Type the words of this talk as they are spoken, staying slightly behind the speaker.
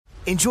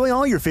Enjoy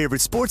all your favorite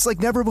sports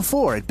like never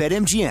before at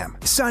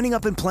BetMGM. Signing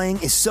up and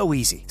playing is so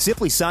easy.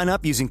 Simply sign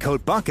up using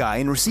code Buckeye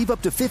and receive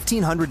up to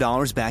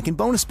 $1,500 back in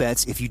bonus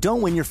bets if you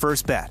don't win your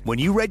first bet. When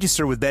you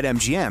register with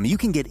BetMGM, you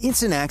can get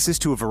instant access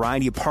to a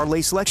variety of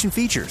parlay selection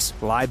features,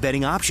 live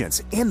betting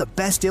options, and the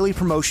best daily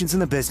promotions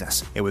in the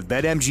business. And with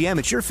BetMGM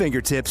at your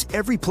fingertips,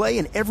 every play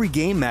and every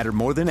game matter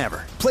more than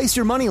ever. Place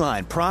your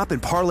moneyline, prop,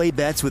 and parlay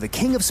bets with the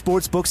king of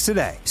sportsbooks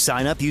today.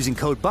 Sign up using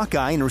code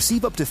Buckeye and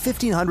receive up to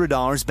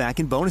 $1,500 back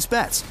in bonus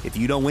bets if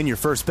you don't win your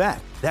first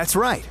bet. That's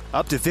right,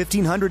 up to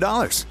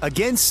 $1,500.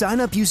 Again, sign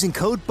up using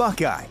code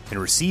Buckeye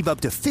and receive up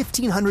to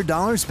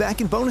 $1,500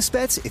 back in bonus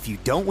bets if you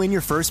don't win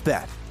your first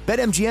bet.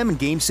 BetMGM and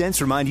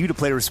GameSense remind you to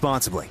play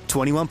responsibly.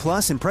 21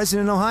 plus and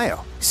present in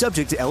Ohio.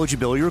 Subject to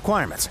eligibility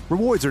requirements.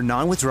 Rewards are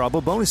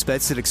non-withdrawable bonus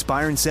bets that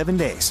expire in 7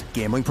 days.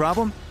 Gambling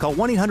problem? Call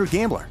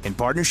 1-800-GAMBLER in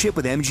partnership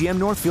with MGM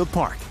Northfield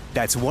Park.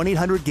 That's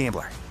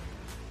 1-800-GAMBLER.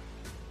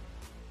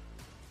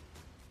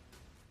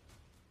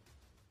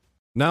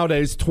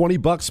 Nowadays,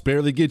 $20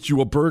 barely gets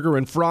you a burger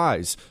and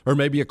fries, or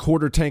maybe a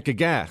quarter tank of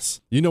gas.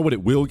 You know what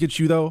it will get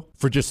you, though?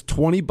 For just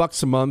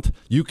 $20 a month,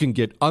 you can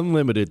get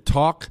unlimited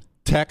talk,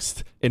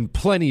 text, and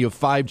plenty of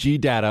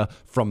 5G data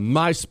from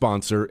my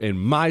sponsor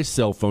and my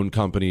cell phone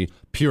company,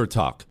 Pure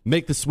Talk.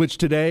 Make the switch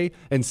today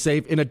and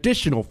save an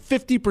additional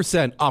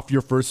 50% off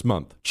your first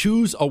month.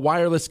 Choose a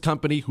wireless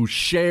company who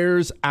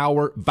shares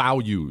our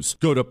values.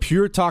 Go to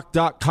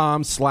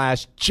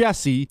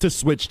puretalk.com/Jesse to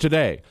switch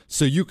today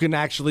so you can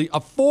actually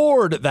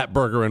afford that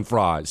burger and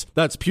fries.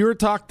 That's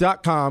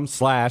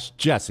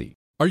puretalk.com/Jesse.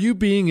 Are you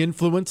being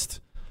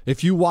influenced?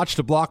 If you watched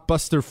a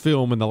blockbuster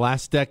film in the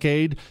last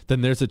decade,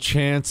 then there's a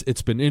chance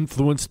it's been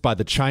influenced by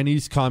the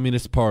Chinese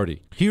Communist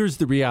Party. Here's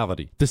the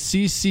reality. The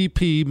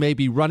CCP may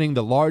be running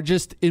the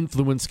largest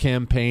influence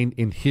campaign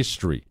in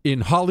history.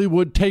 In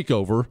Hollywood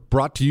Takeover,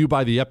 brought to you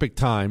by the Epic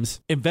Times,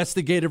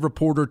 investigative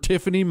reporter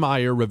Tiffany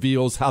Meyer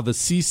reveals how the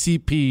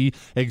CCP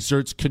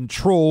exerts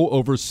control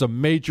over some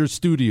major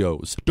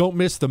studios. Don't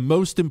miss the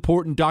most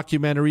important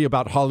documentary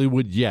about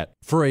Hollywood yet.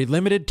 For a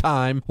limited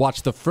time,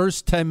 watch the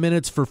first 10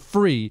 minutes for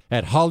free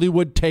at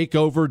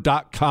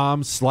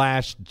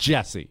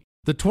HollywoodTakeover.com/Jesse.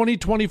 The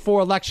 2024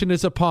 election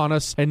is upon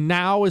us, and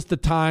now is the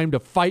time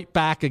to fight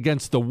back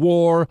against the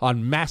war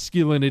on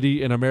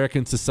masculinity in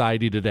American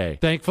society today.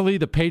 Thankfully,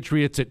 the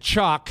patriots at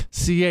CHOQ,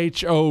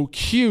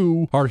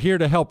 CHOQ, are here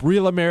to help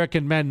real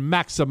American men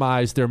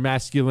maximize their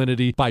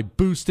masculinity by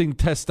boosting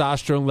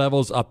testosterone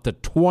levels up to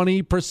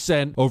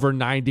 20% over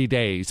 90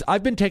 days.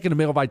 I've been taking a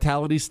male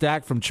vitality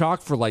stack from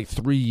CHOQ for like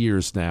 3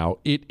 years now.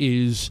 It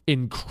is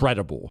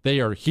incredible.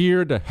 They are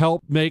here to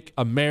help make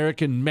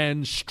American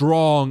men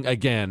strong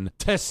again.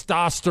 Testosterone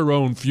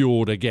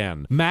fueled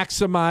again.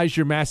 Maximize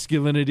your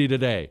masculinity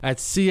today at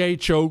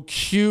CHOQ.com.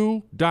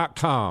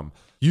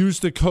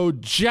 Use the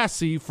code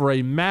Jesse for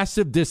a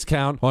massive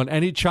discount on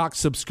any CHOQ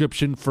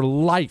subscription for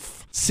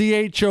life.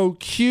 CHOQ.com,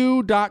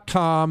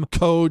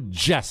 code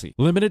Jesse.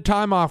 Limited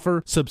time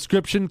offer.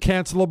 Subscription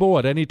cancelable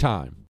at any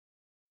time.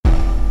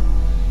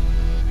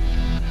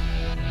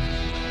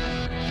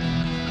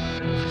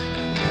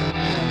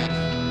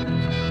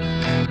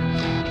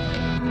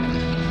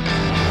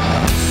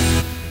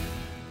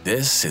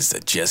 This is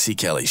the Jesse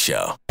Kelly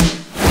Show.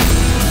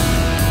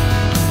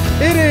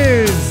 It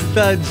is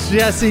the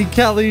Jesse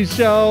Kelly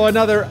Show.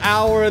 Another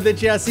hour of the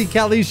Jesse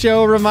Kelly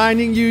Show.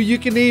 Reminding you, you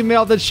can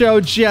email the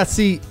show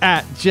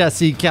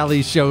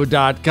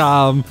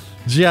jesse@jessekellyshow.com.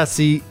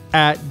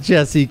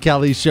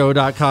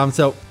 Jesse@jessekellyshow.com.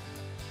 So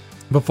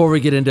before we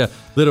get into a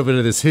little bit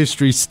of this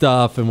history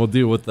stuff, and we'll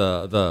deal with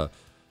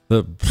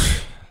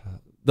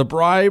the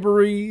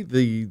bribery,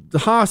 the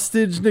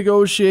hostage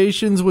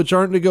negotiations, which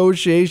aren't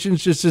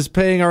negotiations, just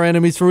paying our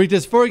enemies for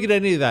weakness. Before we get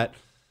into any of that,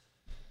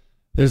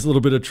 there's a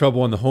little bit of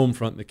trouble on the home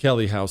front in the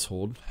Kelly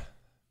household.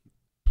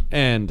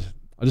 And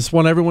I just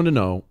want everyone to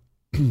know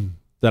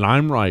that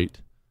I'm right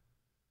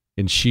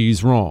and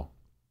she's wrong.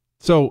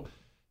 So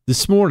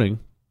this morning,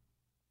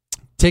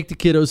 take the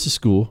kiddos to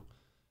school,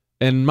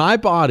 and my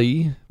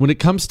body, when it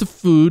comes to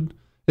food,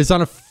 is on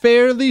a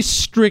fairly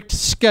strict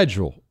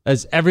schedule.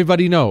 As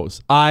everybody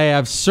knows, I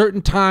have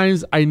certain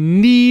times I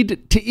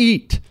need to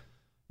eat.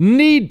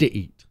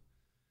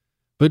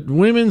 But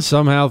women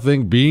somehow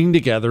think being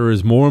together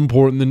is more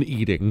important than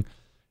eating.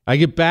 I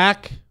get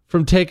back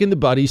from taking the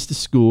buddies to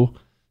school,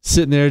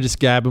 sitting there just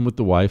gabbing with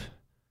the wife.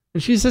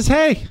 And she says,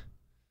 "Hey,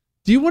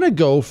 do you want to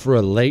go for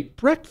a late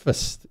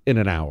breakfast in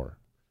an hour?"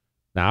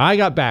 Now, I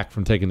got back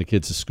from taking the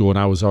kids to school and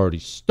I was already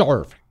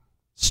starving.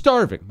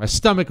 My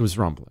stomach was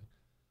rumbling.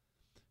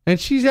 And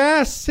she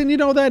asks, in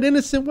that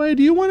innocent way,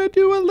 "Do you want to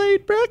do a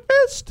late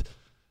breakfast?"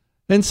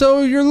 And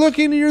so you're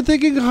looking and you're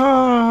thinking,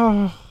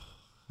 "Oh,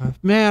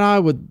 man, I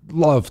would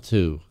love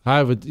to.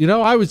 I would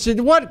say,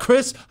 what,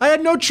 Chris? I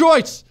had no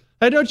choice.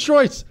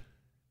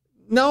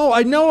 No,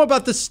 I know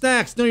about the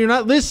snacks. No, you're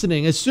not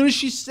listening." As soon as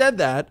she said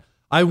that,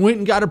 I went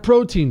and got a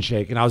protein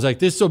shake. And I was like,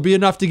 this will be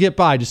enough to get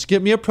by. Just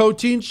get me a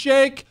protein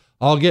shake.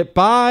 I'll get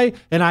by.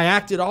 And I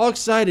acted all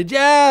excited.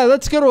 Yeah,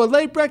 let's go to a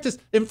late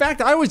breakfast. In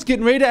fact, I was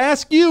getting ready to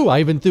ask you. I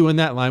even threw in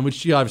that line, which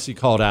she obviously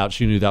called out.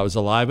 She knew that was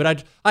a lie,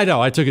 but I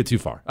know I took it too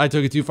far. But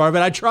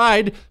I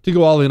tried to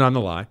go all in on the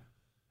lie.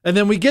 And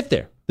then we get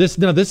there. This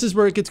is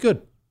where it gets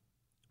good.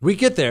 We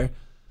get there.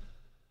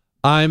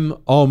 I'm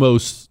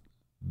almost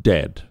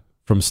dead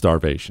from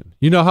starvation.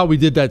 You know how we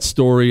did that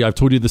story? I've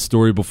told you the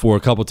story before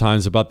a couple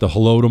times about the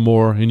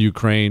Holodomor in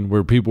Ukraine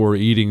where people were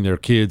eating their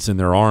kids in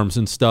their arms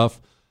and stuff.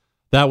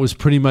 That was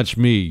pretty much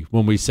me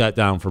when we sat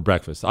down for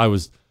breakfast. I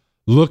was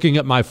looking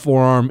at my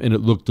forearm and it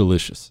looked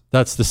delicious.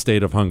 That's the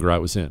state of hunger I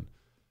was in.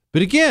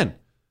 But again,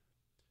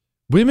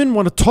 women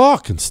want to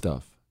talk and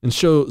stuff. And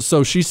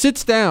so she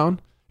sits down,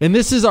 and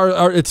this is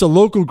our it's a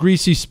local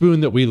greasy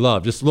spoon that we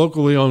love. Just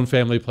locally owned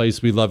family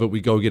place. We love it.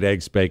 We go get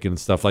eggs, bacon, and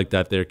stuff like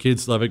that there.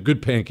 Kids love it.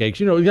 Good pancakes.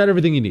 You know, we got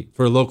everything you need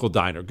for a local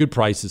diner. Good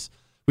prices.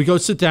 We go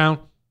sit down.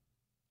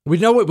 We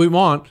know what we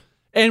want.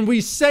 And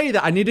we say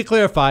that, I need to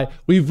clarify,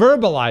 we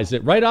verbalize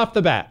it right off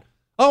the bat.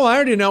 Oh, I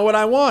already know what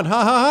I want.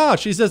 Ha, ha, ha.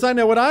 She says, I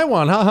know what I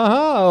want. Ha, ha,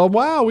 ha. Oh,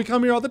 wow, we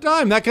come here all the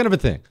time. That kind of a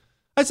thing.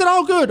 I said,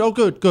 oh,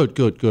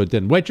 good.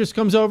 Then waitress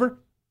comes over,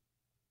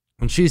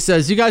 and she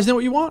says, you guys know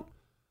what you want?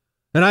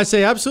 And I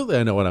say, absolutely,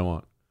 I know what I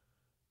want.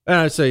 And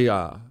I say,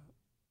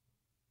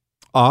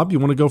 Ob, you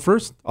want to go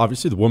first?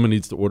 Obviously, the woman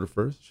needs to order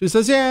first. She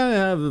says,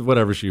 yeah,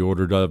 whatever she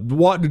ordered.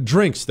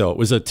 Drinks, though. It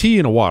was a tea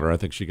and a water, I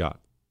think she got.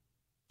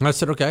 And I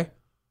said, okay.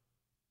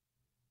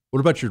 What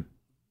about your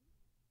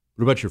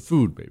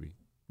food, baby?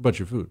 What about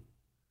your food?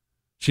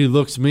 She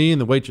looks me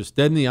and the waitress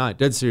dead in the eye,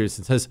 dead serious,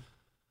 and says,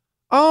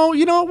 oh,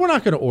 you know what? We're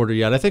not going to order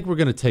yet. I think we're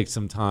going to take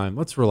some time.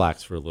 Let's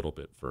relax for a little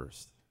bit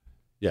first.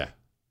 Yeah.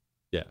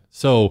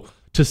 So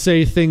to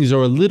say things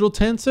are a little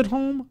tense at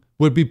home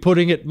would be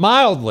putting it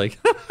mildly.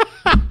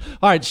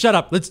 All right, shut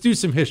up. Let's do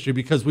some history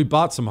because we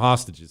bought some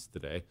hostages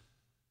today.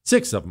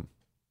 6 of them.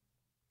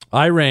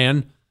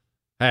 Iran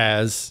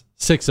has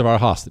 6 of our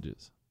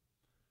hostages.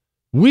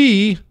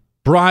 We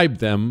bribed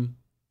them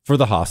for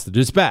the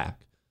hostages back.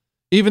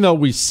 Even though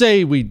we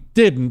say we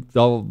didn't,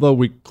 although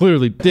we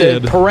clearly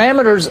did. The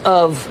parameters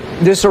of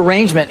this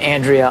arrangement,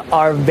 Andrea,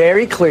 are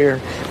very clear,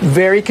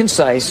 very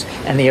concise,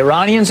 and the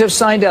Iranians have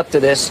signed up to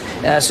this,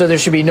 so there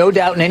should be no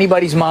doubt in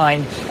anybody's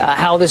mind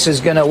how this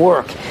is going to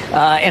work.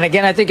 And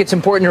again, I think it's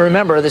important to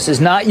remember this is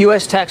not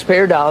U.S.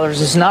 taxpayer dollars.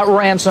 This is not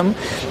ransom.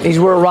 These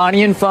were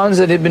Iranian funds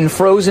that had been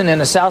frozen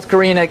in a South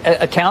Korean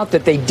account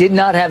that they did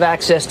not have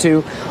access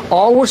to.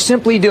 All we're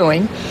simply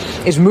doing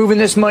is moving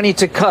this money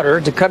to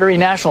Qatar, to Qatari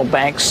National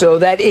Bank,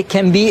 so that it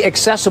can be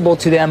accessible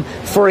to them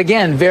for,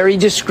 again, very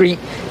discreet,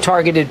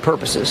 targeted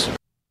purposes.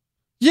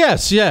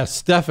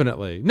 Yes,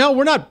 definitely. No,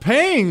 we're not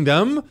paying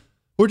them.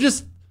 We're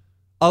just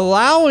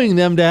allowing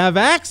them to have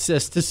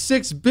access to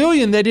 $6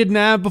 billion they didn't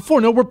have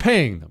before. No, we're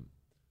paying them.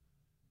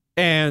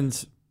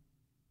 And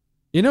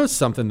you know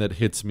something that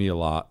hits me a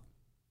lot?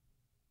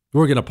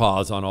 We're going to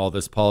pause on all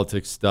this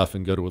politics stuff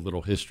and go to a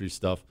little history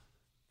stuff.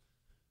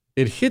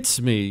 It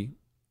hits me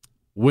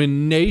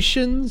when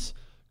nations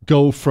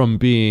go from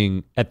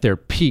being at their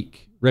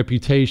peak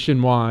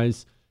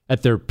reputation-wise,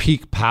 at their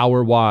peak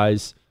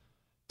power-wise,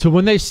 to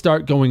when they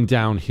start going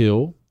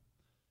downhill.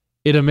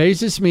 It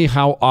amazes me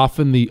how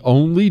often the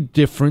only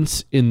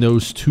difference in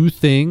those two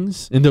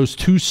things, in those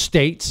two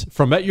states,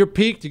 from at your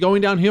peak to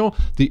going downhill,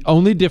 the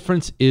only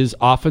difference is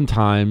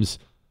oftentimes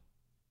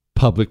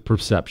public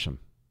perception.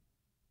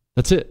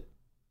 That's it.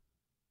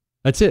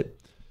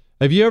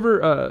 Have you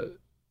ever...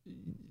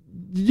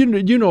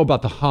 You know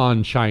about the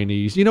Han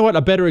Chinese. You know what?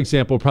 A better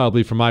example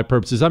probably for my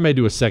purposes, I may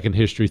do a second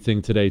history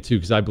thing today too,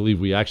 because I believe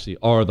we actually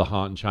are the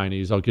Han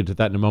Chinese. I'll get to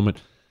that in a moment.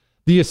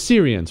 The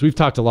Assyrians. We've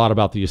talked a lot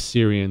about the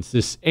Assyrians,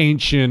 this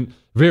ancient,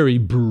 very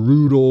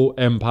brutal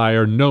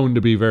empire, known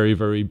to be very,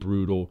 very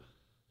brutal.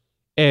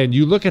 And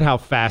you look at how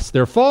fast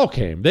their fall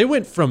came. They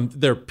went from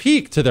their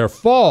peak to their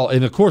fall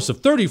in the course of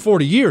 30,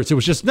 40 years. It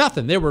was just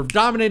nothing. They were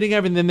dominating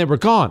everything, then they were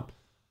gone.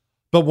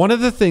 But one of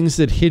the things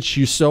that hits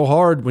you so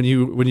hard when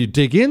you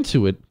dig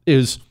into it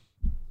is,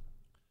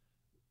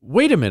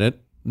 wait a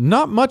minute,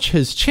 not much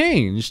has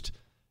changed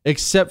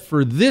except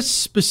for this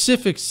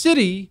specific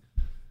city.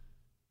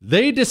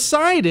 They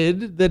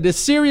decided that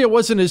Assyria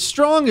wasn't as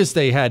strong as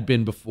they had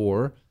been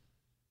before,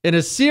 and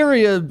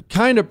Assyria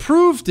kind of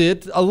proved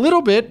it a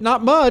little bit,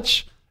 not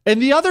much, and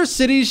the other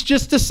cities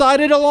just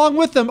decided along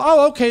with them,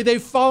 oh, okay,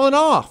 they've fallen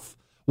off.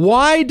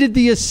 Why did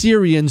the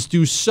Assyrians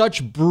do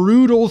such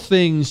brutal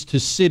things to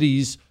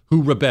cities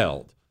who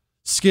rebelled,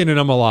 skinning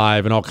them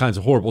alive and all kinds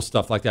of horrible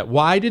stuff like that?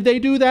 Why did they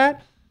do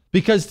that?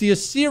 Because the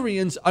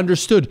Assyrians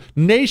understood,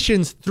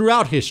 nations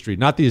throughout history,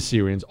 not the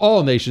Assyrians,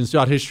 all nations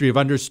throughout history have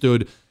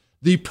understood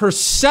the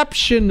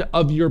perception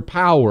of your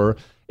power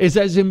is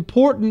as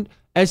important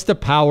as the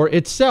power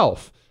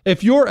itself.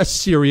 If you're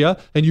Assyria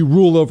and you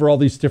rule over all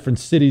these different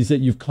cities that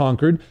you've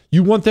conquered,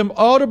 you want them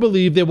all to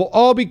believe they will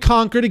all be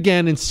conquered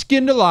again and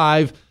skinned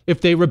alive if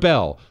they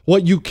rebel.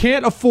 What you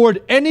can't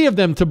afford any of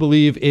them to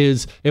believe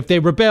is if they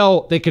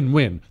rebel, they can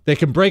win. They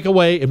can break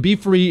away and be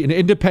free and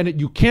independent.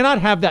 You cannot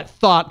have that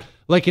thought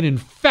like an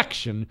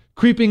infection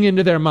creeping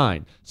into their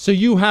mind. So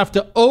you have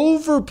to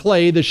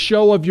overplay the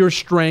show of your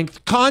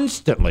strength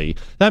constantly.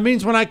 That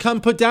means when I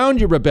come put down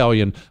your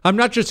rebellion, I'm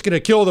not just going to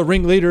kill the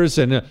ringleaders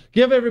and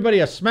give everybody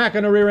a smack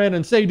on the rear end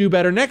and say do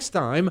better next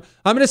time.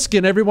 I'm going to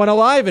skin everyone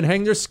alive and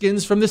hang their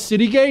skins from the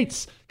city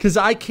gates because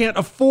I can't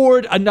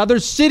afford another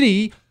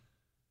city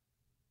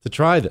to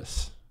try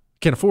this.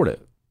 Can't afford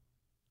it.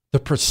 The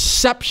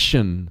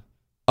perception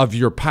of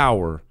your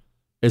power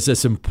is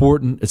as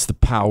important as the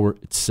power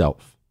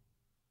itself.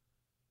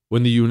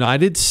 When the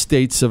United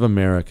States of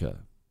America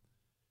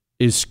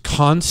is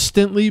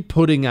constantly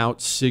putting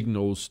out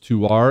signals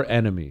to our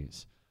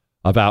enemies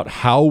about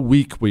how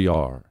weak we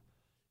are,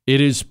 it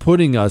is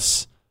putting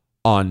us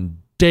on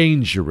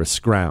dangerous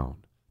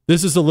ground.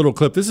 This is a little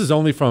clip. This is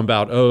only from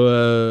about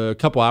a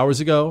couple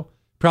hours ago.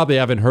 Probably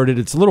haven't heard it.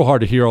 It's a little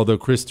hard to hear, although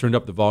Chris turned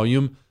up the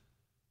volume.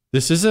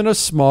 This isn't a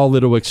small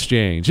little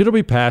exchange. It'll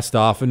be passed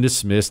off and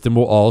dismissed, and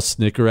we'll all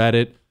snicker at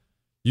it.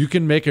 You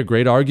can make a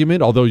great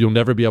argument, although you'll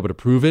never be able to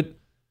prove it.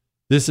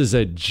 This is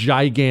a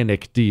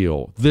gigantic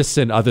deal. This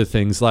and other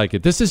things like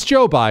it. This is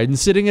Joe Biden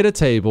sitting at a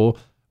table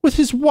with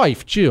his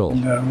wife, Jill.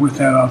 And with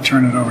that, I'll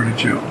turn it over to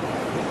Jill.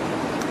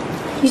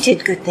 You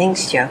did good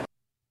things, Joe.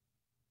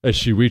 As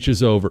she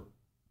reaches over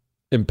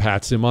and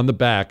pats him on the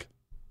back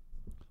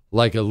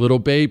like a little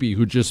baby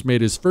who just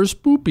made his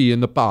first poopy in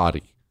the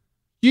body.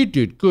 You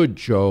did good,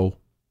 Joe.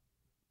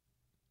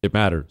 It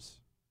matters.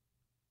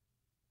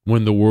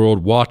 When the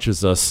world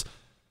watches us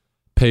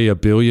pay $1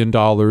 billion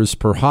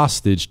per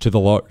hostage to the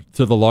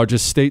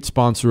largest state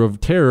sponsor of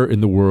terror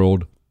in the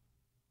world,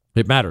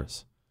 it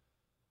matters.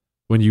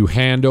 When you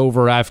hand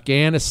over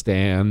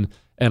Afghanistan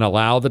and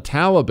allow the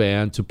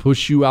Taliban to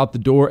push you out the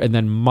door and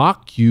then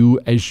mock you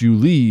as you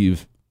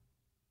leave,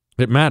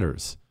 it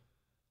matters.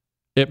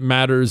 It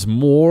matters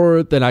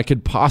more than I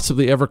could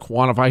possibly ever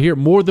quantify here,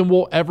 more than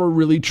we'll ever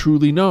really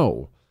truly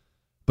know.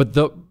 But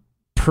the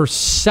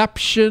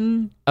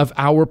perception of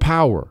our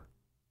power,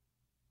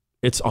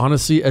 it's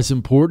honestly as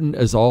important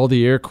as all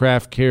the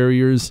aircraft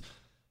carriers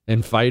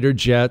and fighter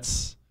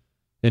jets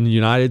and the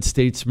United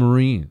States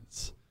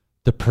Marines.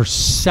 The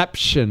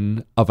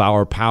perception of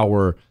our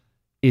power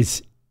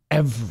is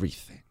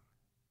everything.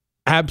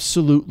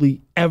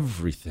 Absolutely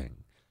everything.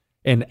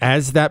 And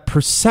as that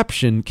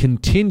perception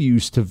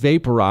continues to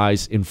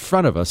vaporize in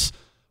front of us,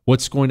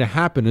 what's going to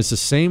happen is the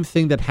same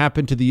thing that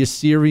happened to the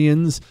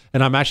Assyrians.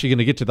 And I'm actually going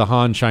to get to the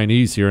Han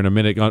Chinese here in a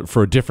minute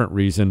for a different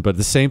reason, but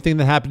the same thing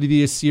that happened to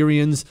the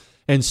Assyrians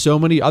and so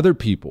many other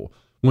people.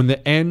 When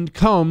the end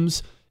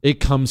comes,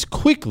 it comes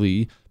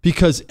quickly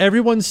because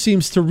everyone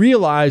seems to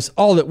realize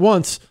all at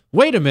once,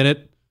 wait a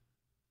minute,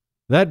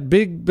 that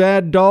big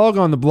bad dog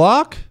on the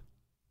block?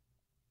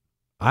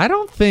 I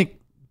don't think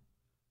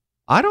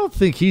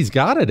he's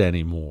got it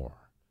anymore.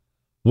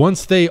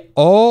 Once they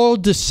all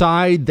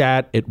decide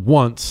that at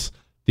once,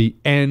 the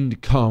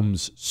end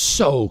comes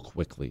so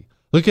quickly.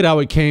 Look at how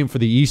it came for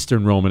the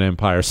Eastern Roman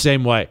Empire.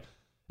 Same way.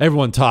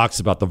 Everyone talks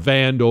about the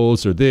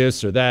Vandals or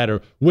this or that,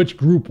 or which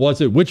group was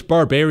it? Which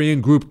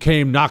barbarian group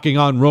came knocking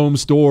on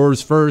Rome's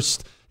doors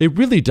first? It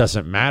really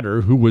doesn't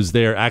matter who was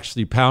there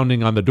actually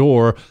pounding on the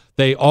door.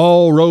 They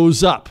all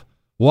rose up.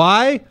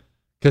 Why?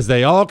 Because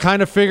they all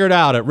kind of figured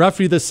out at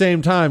roughly the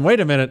same time,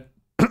 wait a minute,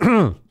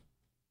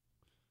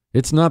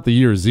 it's not the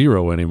year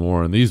zero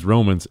anymore, and these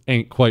Romans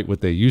ain't quite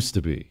what they used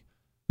to be.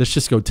 Let's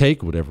just go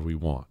take whatever we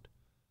want.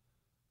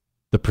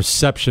 The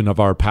perception of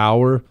our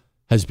power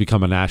has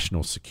become a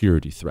national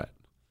security threat.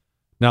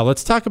 Now,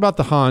 let's talk about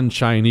the Han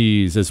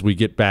Chinese as we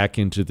get back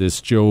into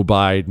this Joe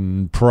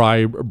Biden,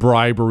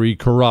 bribery,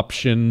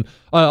 corruption,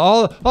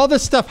 all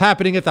this stuff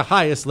happening at the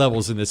highest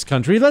levels in this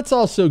country. Let's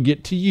also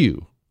get to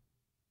you.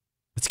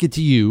 Let's get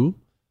to you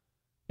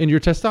and your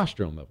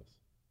testosterone levels.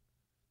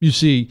 You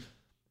see,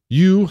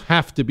 you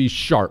have to be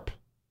sharp.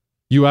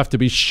 You have to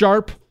be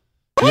sharp.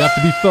 You have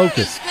to be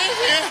focused.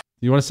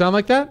 You want to sound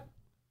like that?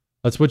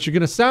 That's what you're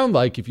going to sound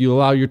like if you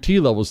allow your T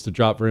levels to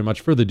drop very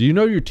much further. Do you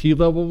know your T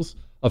levels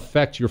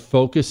affect your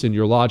focus and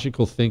your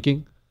logical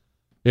thinking?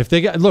 If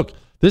they get, look,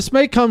 this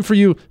may come for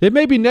you. It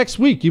may be next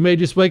week. You may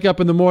just wake up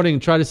in the morning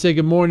and try to say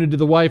good morning to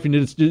the wife, and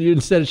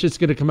instead it's just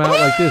going to come out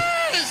like this.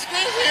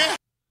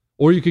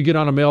 Or you could get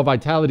on a male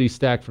vitality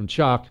stack from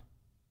Chalk.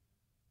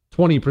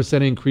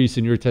 20% increase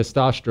in your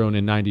testosterone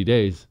in 90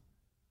 days.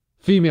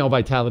 Female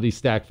vitality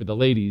stack for the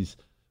ladies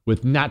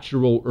with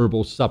natural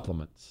herbal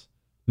supplements.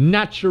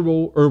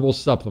 Natural herbal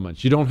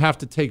supplements. You don't have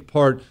to take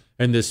part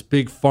in this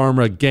big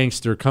pharma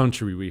gangster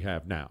country we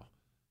have now.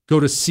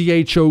 Go to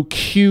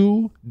CHOQ.com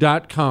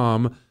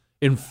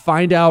and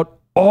find out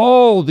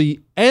all the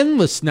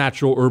endless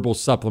natural herbal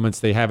supplements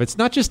they have. It's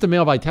not just a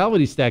male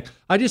vitality stack.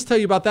 I just tell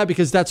you about that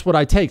because that's what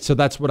I take, so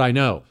that's what I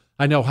know.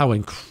 I know how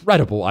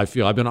incredible I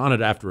feel. I've been on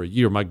it after a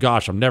year. My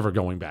gosh, I'm never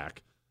going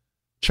back.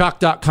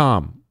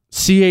 Chalk.com.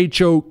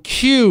 CHOQ.com.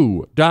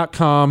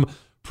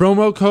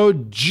 Promo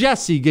code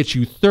Jesse gets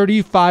you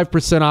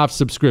 35% off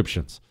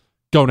subscriptions.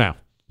 Go now.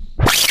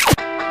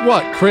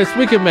 What, Chris?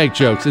 We can make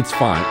jokes. It's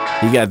fine.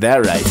 You got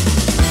that right.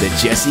 The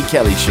Jesse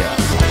Kelly Show.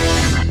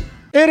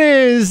 It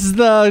is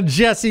the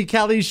Jesse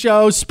Kelly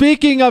Show.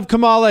 Speaking of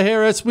Kamala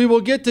Harris, we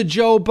will get to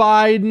Joe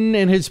Biden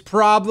and his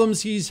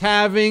problems he's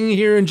having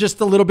here in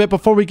just a little bit.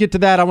 Before we get to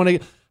that, I want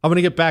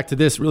to get back to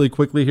this really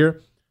quickly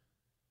here.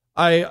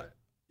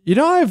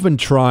 I've been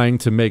trying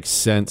to make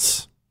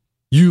sense.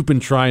 You've been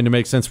trying to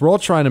make sense. We're all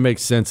trying to make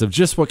sense of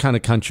just what kind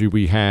of country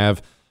we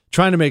have,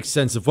 trying to make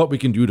sense of what we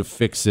can do to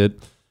fix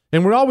it.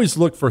 And we always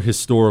look for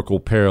historical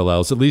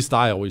parallels. At least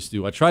I always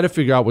do. I try to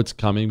figure out what's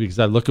coming because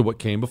I look at what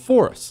came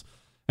before us.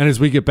 And as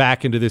we get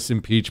back into this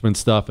impeachment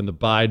stuff and the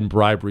Biden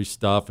bribery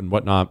stuff and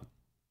whatnot,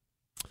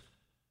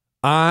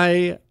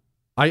 I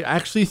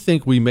actually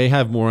think we may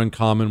have more in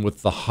common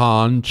with the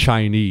Han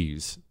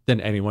Chinese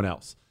than anyone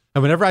else.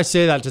 And whenever I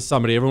say that to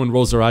somebody, everyone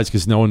rolls their eyes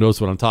because no one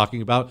knows what I'm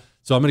talking about.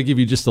 So I'm going to give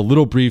you just a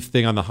little brief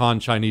thing on the Han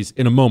Chinese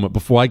in a moment.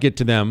 Before I get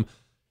to them,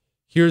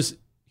 here's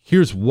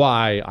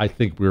why I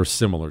think we're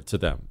similar to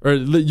them. Or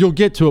you'll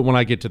get to it when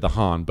I get to the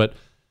Han. But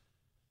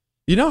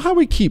you know how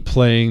we keep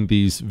playing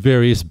these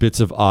various bits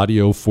of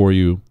audio for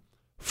you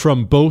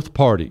from both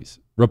parties,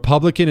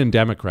 Republican and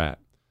Democrat,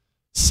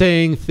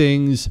 saying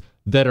things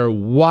that are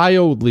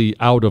wildly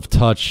out of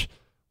touch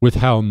with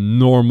how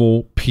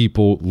normal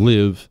people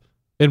live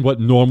and what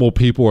normal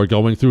people are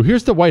going through.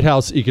 Here's the White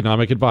House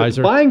economic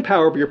advisor. The buying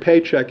power of your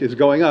paycheck is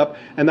going up,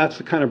 and that's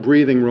the kind of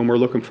breathing room we're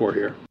looking for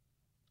here.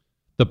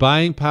 The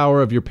buying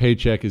power of your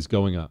paycheck is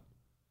going up.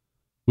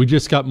 We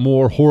just got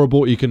more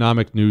horrible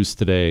economic news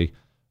today.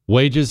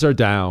 Wages are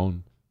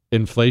down.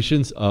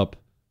 Inflation's up.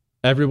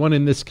 Everyone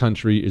in this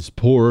country is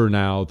poorer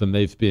now than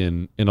they've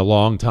been in a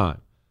long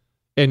time.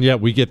 And yet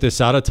we get this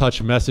out of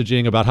touch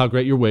messaging about how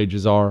great your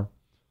wages are.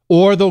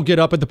 Or they'll get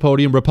up at the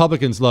podium.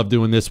 Republicans love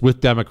doing this with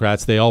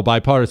Democrats. They all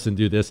bipartisan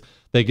do this.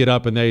 They get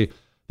up and they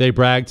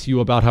brag to you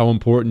about how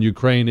important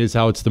Ukraine is,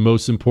 how it's the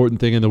most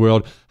important thing in the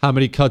world. How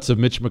many cuts of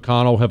Mitch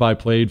McConnell have I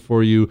played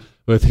for you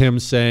with him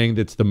saying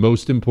that's the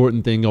most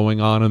important thing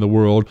going on in the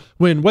world?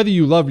 When whether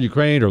you love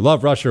Ukraine or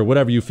love Russia or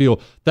whatever you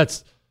feel,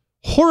 that's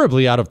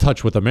horribly out of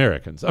touch with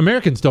Americans.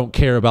 Americans don't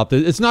care about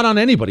this. It's not on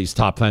anybody's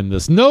top 10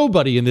 list.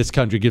 Nobody in this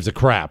country gives a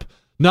crap.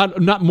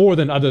 Not more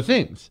than other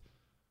things.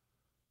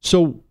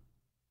 So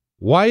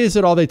why is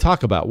it all they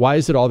talk about? Why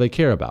is it all they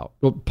care about?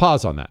 Well,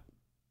 pause on that.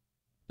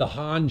 The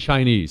Han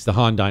Chinese, the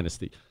Han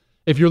Dynasty.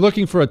 If you're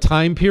looking for a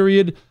time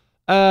period,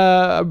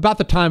 about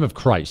the time of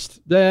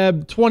Christ,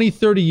 20,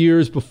 30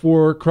 years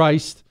before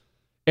Christ,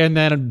 and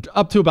then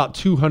up to about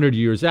 200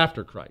 years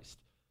after Christ.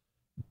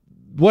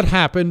 What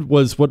happened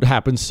was what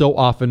happens so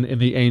often in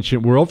the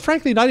ancient world.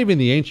 Frankly, not even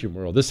the ancient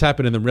world. This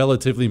happened in the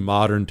relatively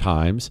modern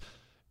times.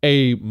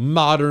 A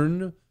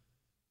modern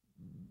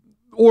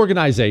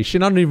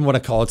organization, I don't even want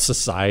to call it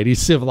society,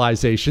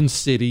 civilization,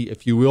 city,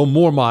 if you will,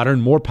 more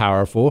modern, more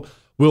powerful,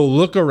 will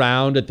look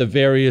around at the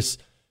various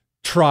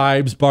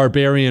tribes,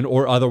 barbarian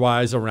or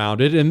otherwise, around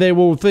it, and they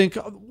will think,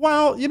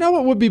 well, you know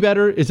what would be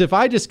better is if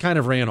I just kind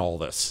of ran all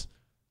this.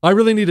 I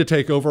really need to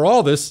take over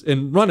all this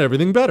and run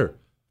everything better.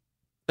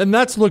 And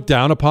that's looked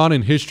down upon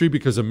in history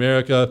because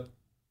America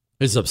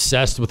is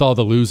obsessed with all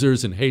the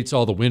losers and hates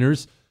all the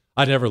winners.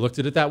 I never looked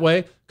at it that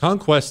way.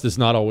 Conquest is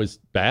not always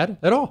bad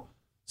at all.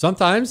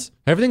 Sometimes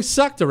everything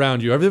sucked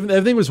around you.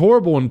 Everything was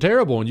horrible and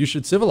terrible, and you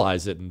should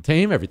civilize it and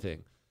tame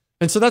everything.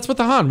 And so that's what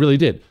the Han really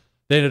did.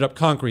 They ended up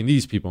conquering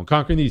these people and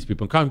conquering these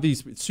people and conquering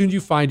these. Soon you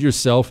find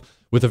yourself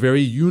with a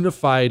very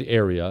unified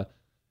area,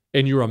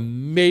 and you're a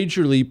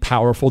majorly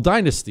powerful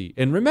dynasty.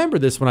 And remember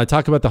this when I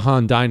talk about the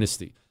Han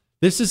Dynasty.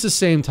 This is the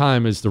same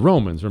time as the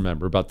Romans,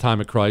 remember, about the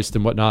time of Christ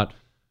and whatnot.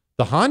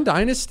 The Han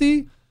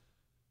Dynasty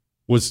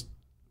was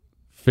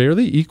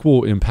fairly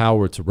equal in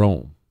power to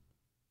Rome.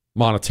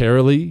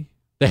 Monetarily,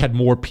 they had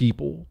more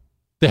people.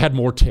 They had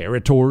more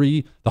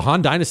territory. The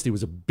Han Dynasty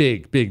was a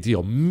big, big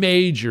deal.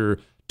 Major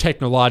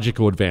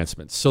technological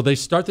advancements. So they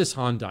start this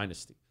Han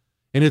Dynasty.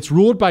 And it's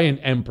ruled by an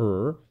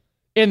emperor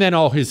and then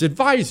all his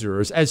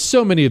advisors, as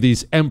so many of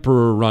these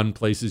emperor-run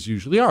places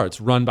usually are. It's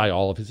run by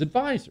all of his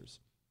advisors.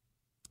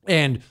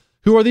 And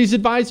who are these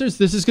advisors?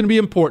 This is going to be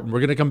important. We're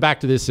going to come back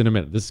to this in a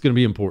minute. This is going to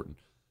be important.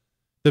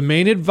 The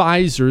main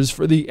advisors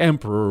for the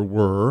emperor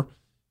were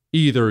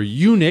either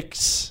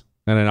eunuchs,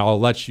 and then I'll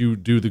let you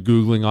do the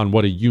Googling on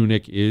what a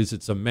eunuch is.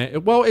 It's a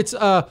man. Well, it's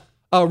a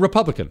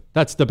Republican.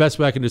 That's the best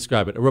way I can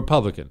describe it. A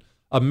Republican.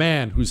 A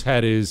man who's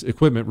had his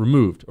equipment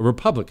removed. A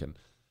Republican.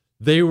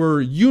 They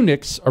were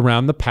eunuchs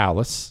around the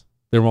palace.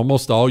 They were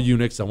almost all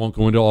eunuchs. I won't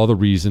go into all the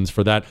reasons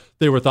for that.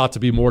 They were thought to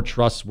be more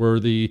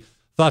trustworthy.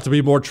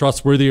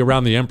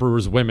 Around the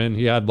emperor's women.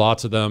 He had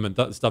lots of them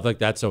and stuff like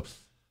that. So,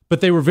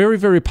 but they were very,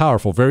 very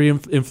powerful, very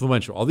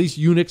influential. All these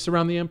eunuchs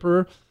around the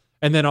emperor,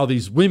 and then all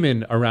these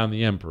women around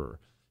the emperor,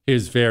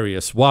 his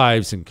various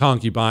wives and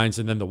concubines,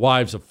 and then the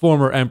wives of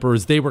former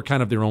emperors. They were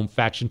kind of their own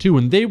faction too,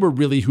 and they were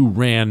really who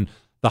ran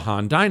the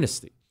Han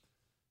Dynasty.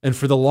 And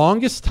for the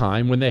longest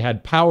time, when they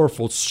had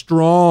powerful,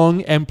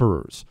 strong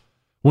emperors,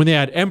 when they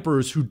had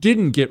emperors who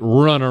didn't get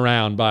run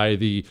around by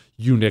the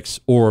eunuchs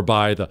or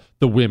by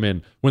the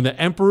women, when the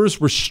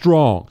emperors were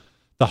strong,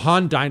 the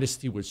Han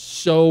Dynasty was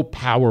so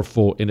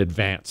powerful and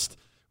advanced.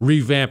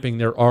 revamping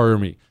their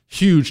army,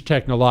 huge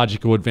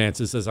technological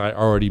advances, as I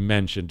already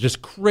mentioned,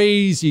 just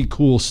crazy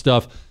cool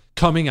stuff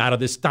coming out of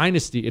this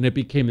dynasty. And it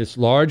became this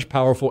large,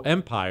 powerful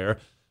empire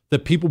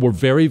that people were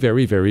very,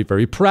 very, very,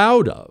 very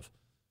proud of.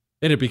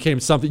 And it became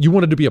something you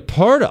wanted to be a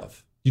part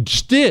of. You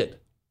just did.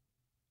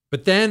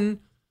 But then,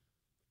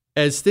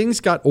 as things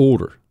got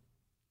older,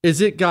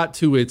 as it got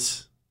to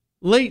its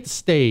late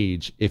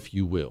stage, if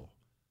you will,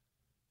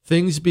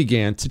 things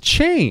began to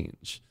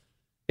change.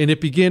 And it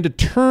began to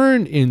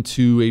turn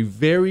into a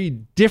very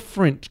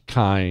different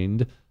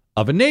kind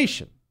of a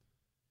nation.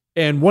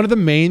 And one of the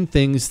main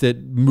things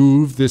that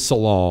moved this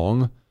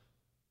along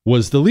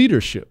was the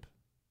leadership.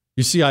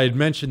 You see, I had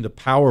mentioned the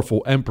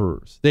powerful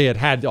emperors. They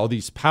had all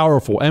these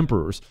powerful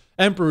emperors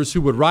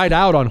who would ride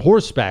out on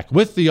horseback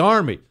with the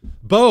army,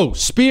 bow,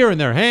 spear in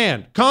their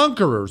hand,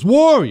 conquerors,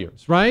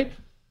 warriors, right?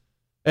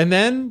 And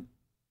then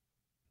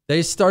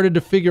they started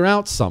to figure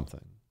out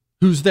something.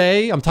 Who's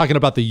they? I'm talking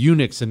about the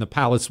eunuchs and the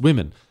palace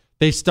women.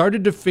 They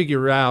started to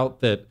figure out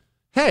that,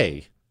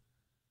 hey,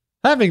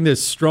 having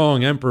this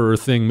strong emperor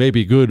thing may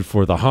be good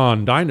for the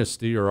Han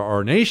dynasty or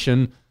our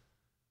nation,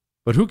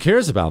 but who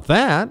cares about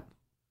that?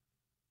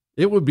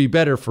 It would be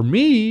better for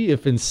me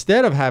if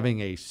instead of having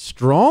a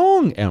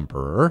strong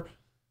emperor,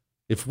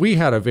 if we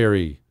had a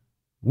very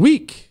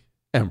weak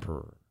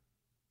emperor.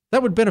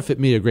 That would benefit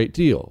me a great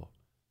deal.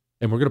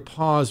 And we're going to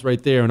pause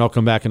right there, and I'll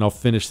come back and I'll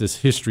finish this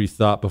history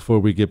thought before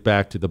we get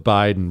back to the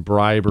Biden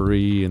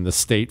bribery and the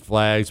state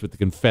flags with the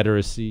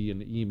Confederacy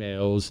and the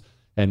emails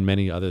and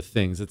many other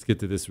things. Let's get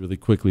to this really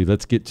quickly.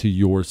 Let's get to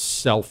your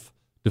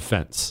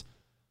self-defense.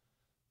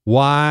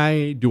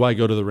 Why do I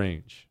go to the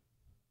range?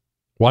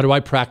 Why do I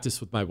practice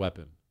with my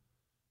weapon?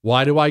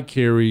 Why do I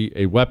carry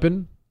a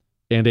weapon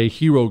and a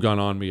hero gun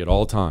on me at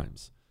all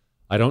times?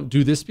 I don't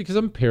do this because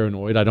I'm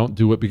paranoid. I don't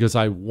do it because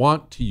I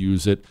want to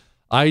use it.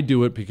 I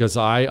do it because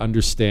I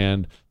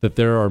understand that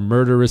there are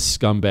murderous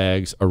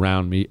scumbags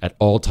around me at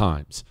all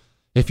times.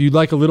 If you'd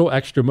like a little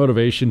extra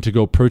motivation to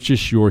go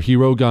purchase your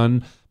hero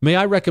gun, may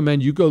I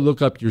recommend you go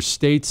look up your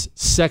state's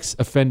sex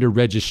offender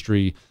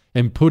registry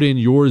and put in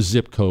your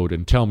zip code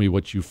and tell me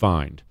what you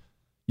find.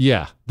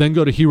 Yeah, then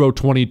go to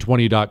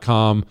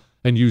hero2020.com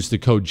and use the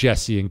code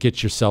Jesse and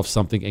get yourself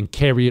something and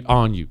carry it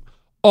on you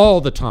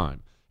all the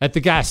time. At the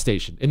gas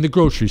station, in the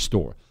grocery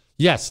store.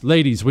 Yes,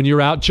 ladies, when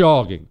you're out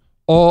jogging,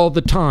 all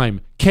the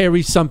time,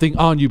 carry something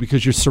on you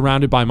because you're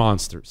surrounded by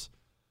monsters.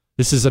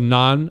 This is a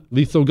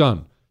non-lethal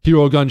gun.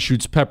 Hero gun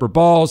shoots pepper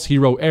balls.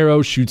 Hero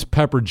arrow shoots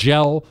pepper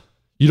gel.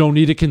 You don't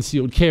need a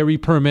concealed carry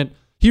permit.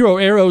 Hero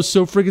arrow is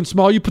so friggin'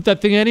 small, you put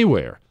that thing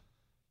anywhere.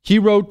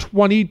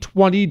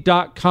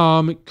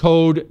 Hero2020.com,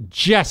 code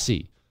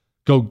Jesse.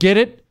 Go get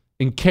it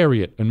and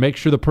carry it and make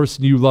sure the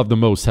person you love the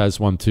most has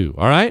one too,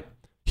 all right?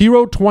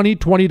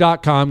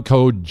 Hero2020.com,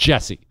 code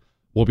Jesse.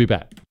 We'll be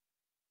back.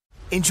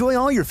 Enjoy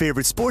all your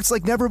favorite sports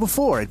like never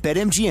before at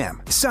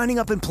BetMGM. Signing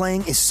up and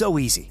playing is so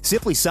easy.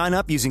 Simply sign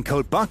up using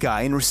code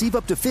Buckeye and receive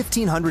up to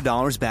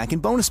 $1,500 back in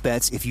bonus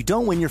bets if you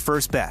don't win your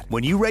first bet.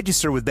 When you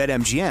register with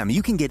BetMGM,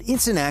 you can get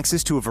instant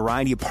access to a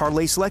variety of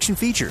parlay selection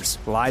features,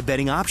 live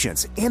betting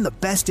options, and the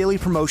best daily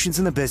promotions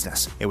in the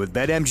business. And with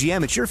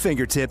BetMGM at your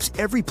fingertips,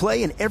 every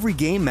play and every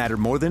game matter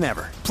more than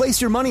ever.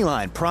 Place your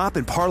moneyline, prop,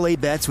 and parlay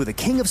bets with the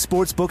king of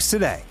sportsbooks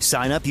today.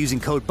 Sign up using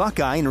code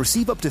Buckeye and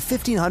receive up to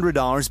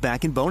 $1,500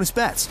 back in bonus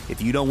bets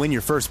if you don't win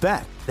your first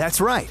bet.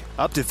 That's right,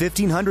 up to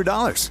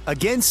 $1,500.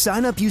 Again,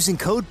 sign up using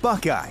code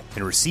Buckeye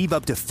and receive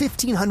up to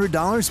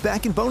 $1,500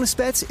 back in bonus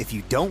bets if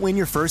you don't win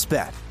your first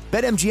bet.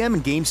 BetMGM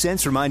and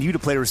GameSense remind you to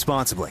play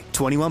responsibly.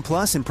 21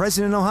 plus and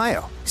present in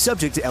Ohio.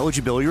 Subject to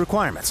eligibility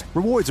requirements.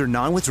 Rewards are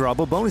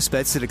non-withdrawable bonus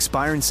bets that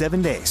expire in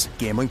 7 days.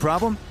 Gambling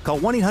problem? Call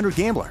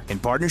 1-800-GAMBLER in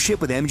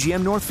partnership with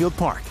MGM Northfield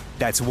Park.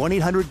 That's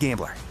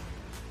 1-800-GAMBLER.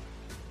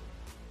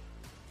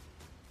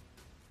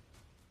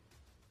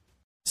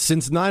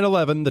 Since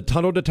 9/11, the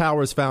Tunnel to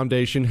Towers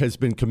Foundation has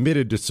been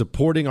committed to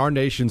supporting our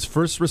nation's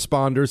first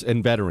responders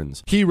and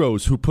veterans,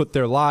 heroes who put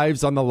their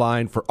lives on the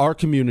line for our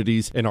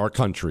communities and our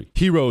country.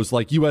 Heroes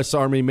like U.S.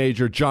 Army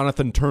Major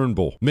Jonathan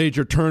Turnbull.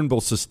 Major Turnbull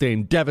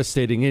sustained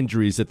devastating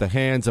injuries at the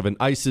hands of an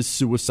ISIS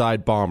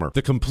suicide bomber.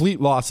 The complete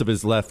loss of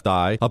his left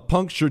eye, a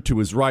puncture to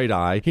his right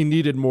eye, he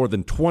needed more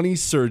than 20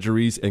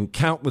 surgeries and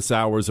countless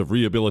hours of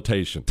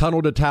rehabilitation.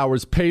 Tunnel to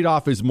Towers paid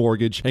off his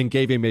mortgage and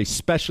gave him a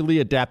specially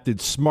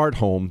adapted smart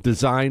home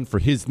designed for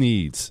his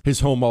needs. His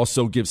home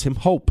also gives him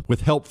hope.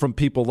 With help from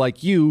people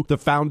like you, the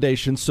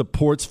foundation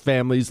supports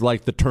families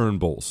like the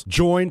Turnbulls.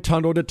 Join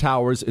Tunnel to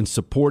Towers in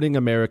supporting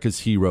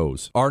America's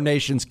heroes. Our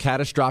nation's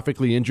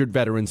catastrophically injured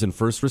veterans and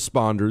first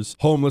responders,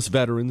 homeless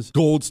veterans,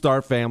 Gold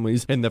Star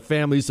families, and the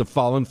families of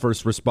fallen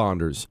first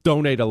responders.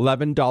 Donate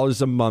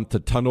 $11 a month to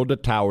Tunnel to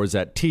Towers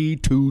at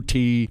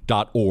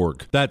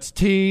T2T.org. That's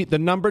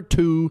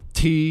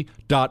T2T.org.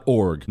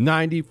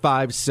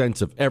 95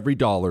 cents of every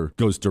dollar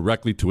goes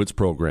directly to its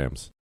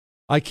programs.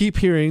 I keep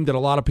hearing that a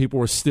lot of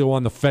people are still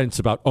on the fence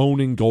about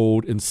owning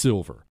gold and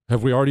silver.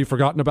 Have we already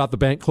forgotten about the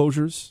bank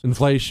closures,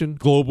 inflation,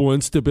 global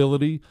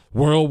instability,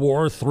 World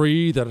War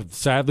III that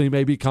sadly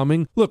may be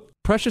coming? Look,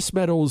 precious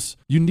metals,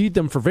 you need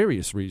them for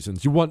various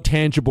reasons. You want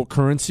tangible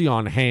currency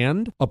on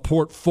hand, a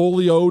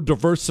portfolio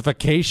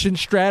diversification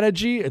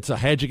strategy. It's a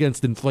hedge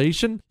against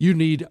inflation. You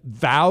need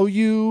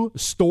value,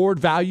 stored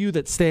value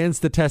that stands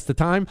the test of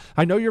time.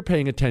 I know you're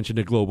paying attention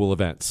to global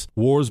events.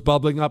 Wars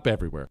bubbling up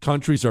everywhere.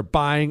 Countries are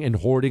buying and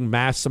hoarding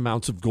mass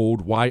amounts of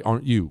gold. Why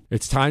aren't you?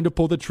 It's time to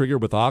pull the trigger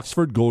with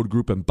Oxford Gold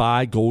Group and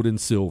buy gold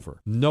and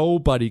silver.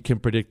 Nobody can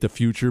predict the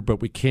future,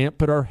 but we can't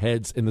put our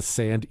heads in the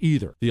sand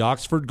either. The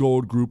Oxford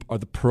Gold Group are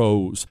the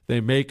pros. They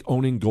make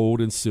owning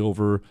gold and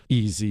silver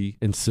easy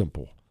and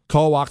simple.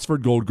 Call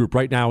Oxford Gold Group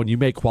right now and you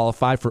may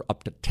qualify for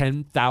up to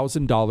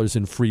 $10,000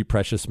 in free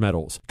precious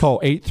metals.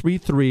 Call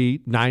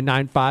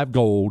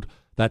 833-995-GOLD.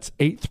 That's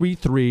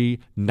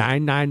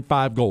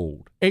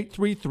 833-995-GOLD.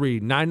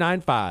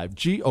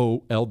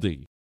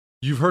 833-995-GOLD.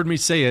 You've heard me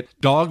say it,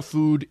 dog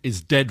food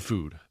is dead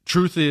food.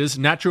 Truth is,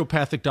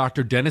 naturopathic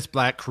Dr. Dennis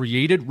Black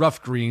created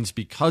Rough Greens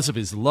because of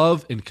his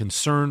love and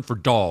concern for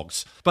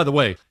dogs. By the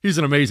way, he's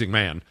an amazing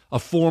man, a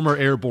former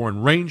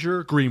airborne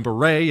ranger, Green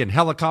Beret, and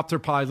helicopter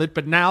pilot,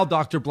 but now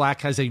Dr.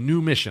 Black has a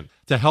new mission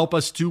to help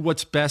us do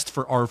what's best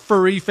for our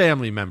furry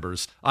family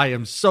members. I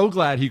am so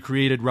glad he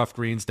created Rough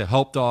Greens to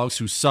help dogs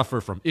who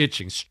suffer from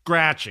itching,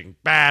 scratching,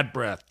 bad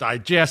breath,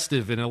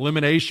 digestive and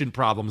elimination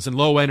problems, and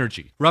low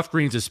energy. Rough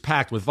Greens is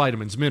packed with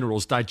vitamins,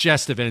 minerals,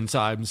 digestive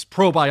enzymes,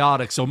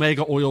 probiotics,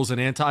 omega oils,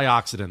 and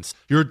antioxidants.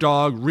 Your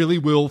dog really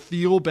will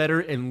feel better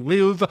and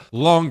live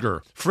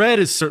longer. Fred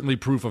is certainly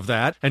proof of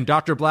that, and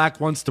Dr. Black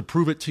wants to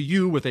prove it to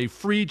you with a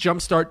free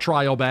Jumpstart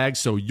trial bag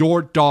so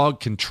your dog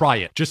can try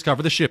it. Just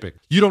cover the shipping.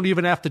 You don't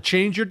even have to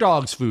change your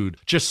dog's food.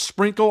 Just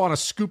sprinkle on a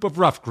scoop of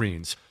Rough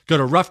Greens. Go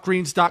to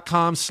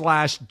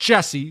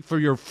roughgreens.com/Jesse for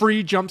your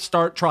free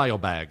Jumpstart trial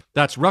bag.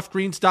 That's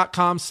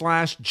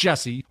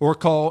roughgreens.com/Jesse or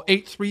call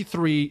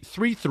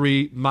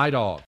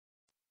 833-33-MY-DOG.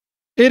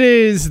 It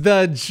is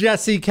the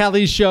Jesse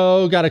Kelly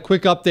Show. Got a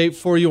quick update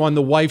for you on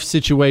the wife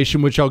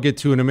situation, which I'll get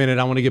to in a minute.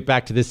 I want to get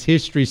back to this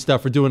history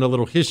stuff. We're doing a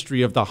little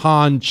history of the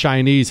Han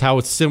Chinese,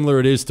 how similar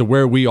it is to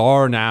where we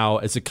are now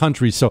as a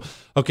country. So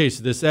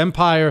this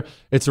empire,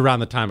 it's around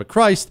the time of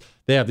Christ.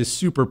 They have this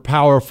super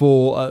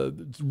powerful,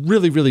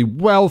 really, really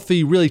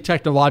wealthy, really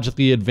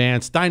technologically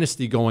advanced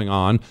dynasty going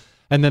on.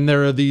 And then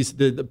there are these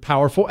the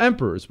powerful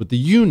emperors with the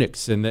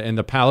eunuchs and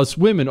the palace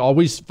women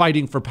always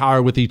fighting for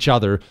power with each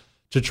other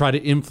to try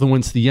to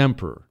influence the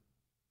emperor.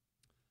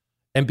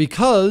 And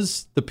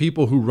because the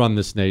people who run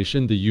this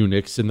nation, the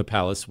eunuchs and the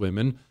palace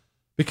women,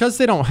 because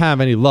they don't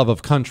have any love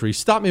of country,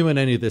 stop me when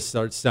any of this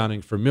starts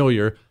sounding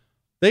familiar,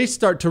 they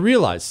start to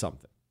realize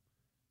something.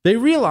 They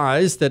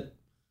realize that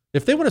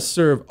if they want to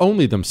serve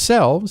only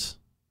themselves,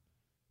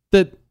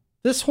 that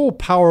this whole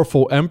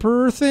powerful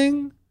emperor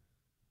thing,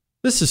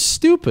 this is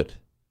stupid.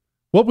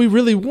 What we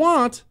really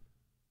want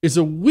is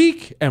a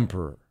weak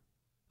emperor,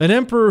 an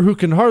emperor who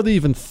can hardly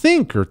even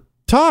think or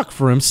talk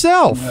for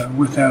himself.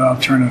 With that,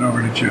 I'll turn it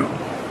over to Jill.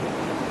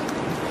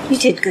 You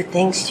did good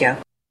things, Joe.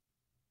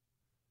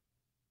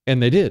 And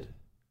they did.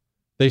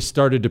 They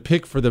started to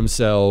pick for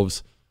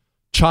themselves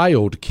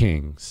child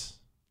kings,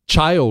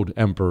 child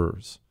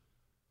emperors.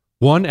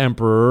 One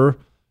emperor,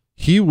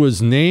 he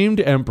was named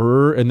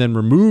emperor and then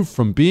removed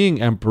from being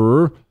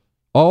emperor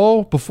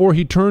all before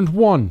he turned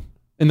 1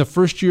 in the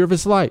first year of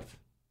his life.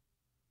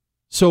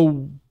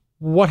 So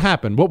what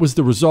happened? What was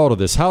the result of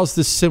this? How is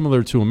this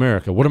similar to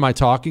America? What am I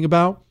talking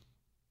about?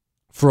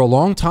 For a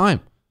long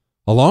time,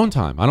 I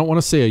don't want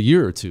to say a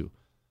year or two,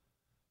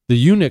 the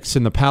eunuchs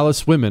and the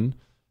palace women,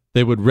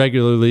 they would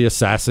regularly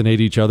assassinate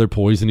each other,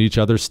 poison each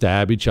other,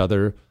 stab each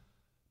other,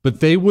 but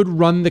they would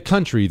run the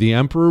country. The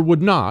emperor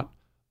would not.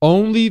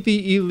 Only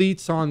the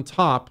elites on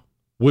top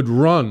would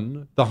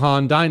run the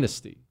Han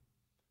dynasty.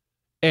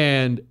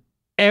 And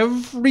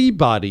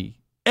everyone,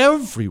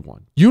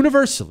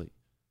 universally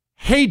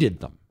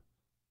hated them.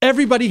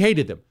 Everybody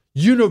hated them.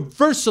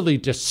 Universally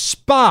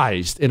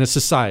despised in a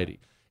society.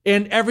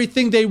 And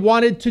everything they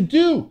wanted to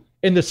do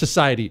in the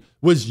society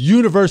was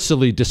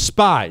universally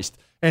despised.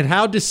 And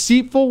how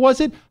deceitful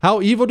was it?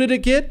 How evil did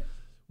it get?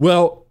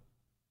 Well,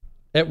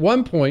 at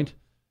one point,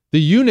 the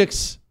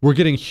eunuchs were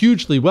getting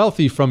hugely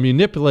wealthy from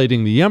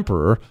manipulating the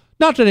emperor.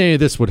 Not that any of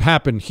this would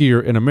happen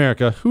here in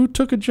America. Who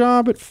took a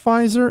job at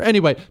Pfizer?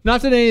 Anyway,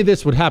 not that any of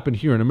this would happen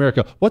here in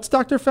America. What's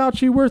Dr.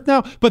 Fauci worth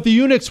now? But the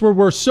eunuchs were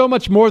worth so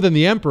much more than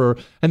the emperor,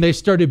 and they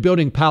started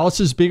building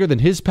palaces bigger than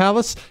his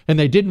palace, and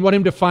they didn't want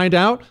him to find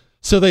out.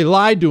 So they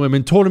lied to him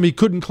and told him he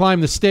couldn't climb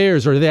the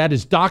stairs, or they had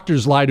his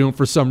doctors lie to him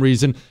for some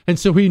reason. And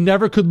so he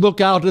never could look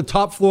out at the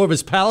top floor of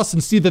his palace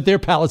and see that their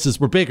palaces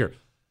were bigger,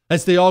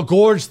 as they all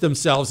gorged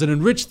themselves and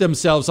enriched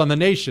themselves on the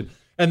nation.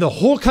 And the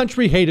whole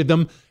country hated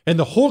them, and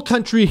the whole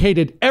country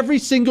hated every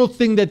single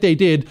thing that they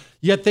did,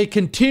 yet they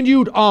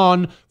continued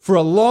on for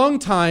a long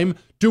time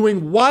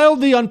doing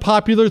wildly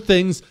unpopular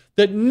things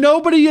that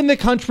nobody in the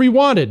country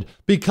wanted,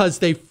 because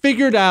they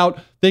figured out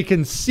they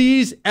can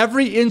seize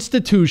every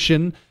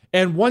institution,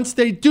 And once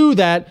they do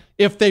that,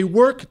 if they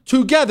work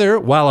together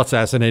while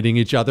assassinating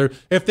each other,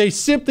 if they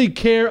simply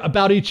care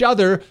about each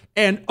other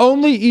and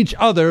only each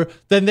other,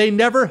 then they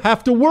never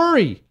have to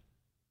worry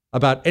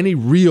about any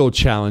real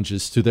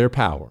challenges to their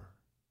power.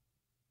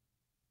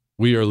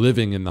 We are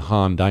living in the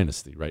Han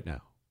Dynasty right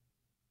now.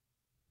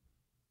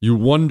 You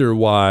wonder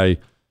why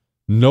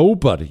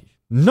nobody,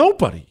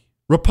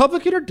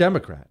 Republican or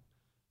Democrat,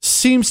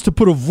 seems to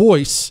put a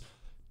voice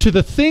to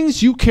the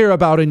things you care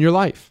about in your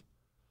life.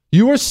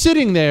 You are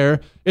sitting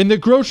there in the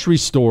grocery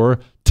store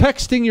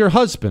texting your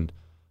husband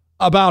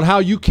about how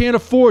you can't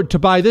afford to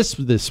buy this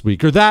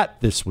week or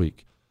that this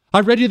week.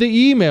 I read you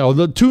the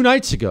email 2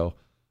 nights ago.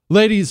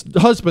 Lady's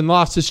husband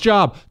lost his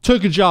job,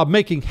 took a job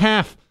making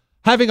half,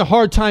 having a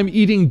hard time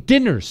eating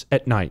dinners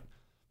at night.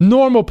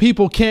 Normal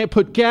people can't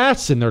put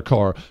gas in their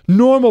car.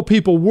 Normal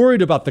people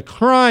worried about the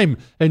crime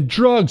and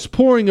drugs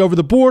pouring over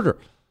the border.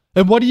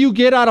 And what do you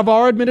get out of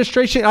our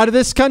administration, out of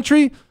this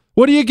country?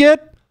 What do you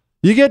get?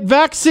 You get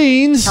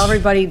vaccines. Tell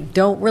everybody,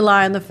 don't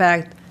rely on the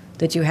fact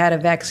that you had a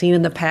vaccine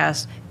in the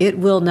past. It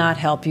will not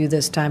help you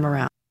this time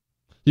around.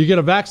 You get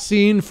a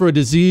vaccine for a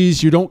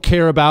disease you don't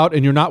care about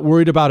and you're not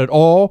worried about at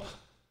all.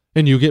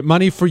 And you get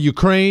money for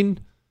Ukraine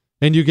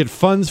and you get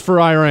funds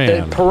for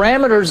Iran. The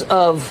parameters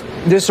of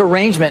this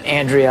arrangement,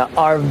 Andrea,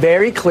 are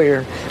very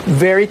clear,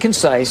 very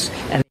concise.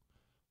 And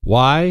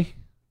why?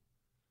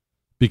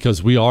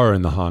 Because we are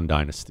in the Han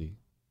Dynasty.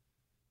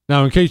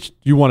 Now, in case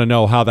you want to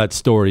know how that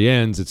story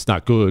ends, it's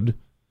not good.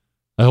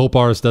 I hope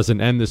ours doesn't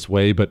end this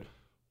way, but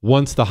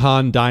once the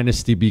Han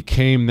Dynasty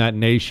became that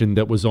nation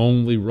that was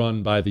only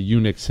run by the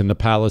eunuchs and the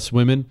palace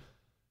women,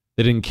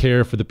 they didn't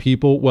care for the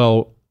people.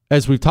 Well,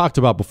 as we've talked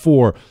about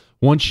before,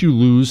 once you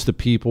lose the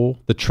people,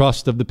 the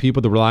trust of the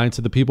people, the reliance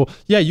of the people,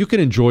 yeah, you can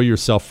enjoy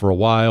yourself for a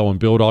while and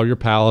build all your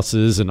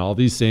palaces and all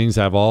these things,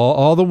 have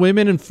all the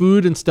women and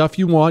food and stuff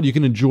you want. You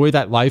can enjoy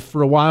that life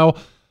for a while.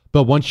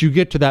 But once you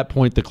get to that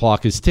point, the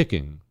clock is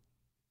ticking.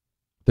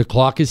 The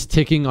clock is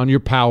ticking on your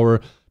power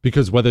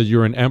because whether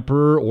you're an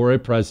emperor or a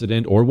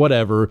president or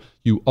whatever,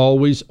 you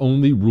always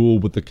only rule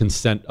with the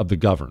consent of the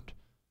governed.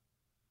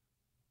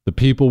 The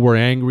people were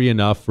angry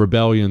enough,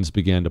 rebellions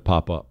began to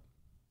pop up.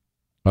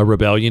 A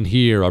rebellion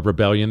here, a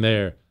rebellion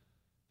there.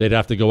 They'd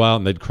have to go out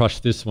and they'd crush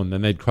this one,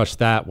 then they'd crush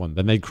that one,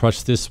 then they'd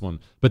crush this one.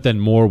 But then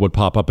more would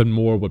pop up and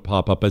more would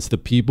pop up. As the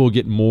people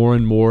get more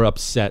and more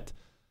upset,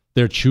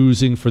 they're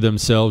choosing for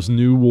themselves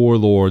new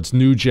warlords,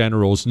 new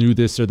generals, new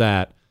this or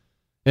that.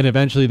 And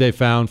eventually they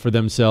found for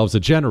themselves a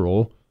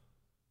general,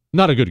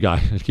 not a good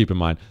guy, keep in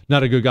mind,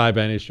 not a good guy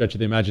by any stretch of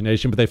the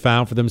imagination, but they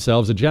found for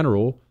themselves a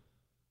general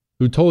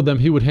who told them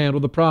he would handle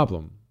the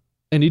problem.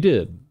 And he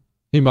did.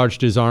 He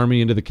marched his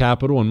army into the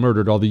capital and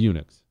murdered all the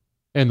eunuchs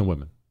and the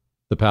women,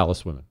 the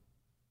palace women.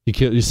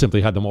 He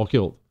simply had them all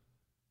killed.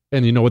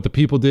 And you know what the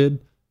people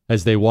did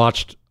as they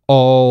watched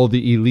all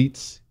the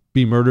elites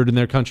be murdered in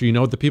their country? You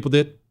know what the people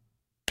did?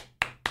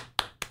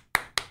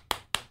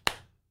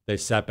 They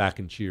sat back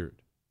and cheered.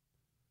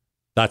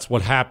 That's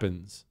what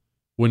happens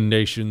when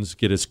nations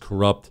get as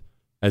corrupt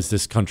as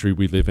this country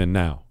we live in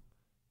now.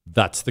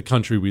 That's the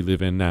country we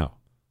live in now.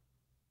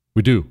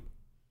 We do.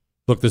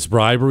 Look, this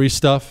bribery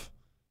stuff,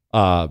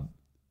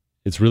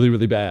 it's really,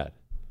 really bad.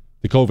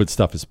 The COVID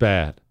stuff is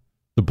bad.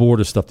 The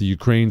border stuff, the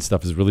Ukraine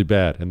stuff is really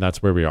bad. And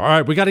that's where we are. All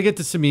right, we got to get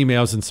to some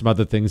emails and some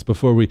other things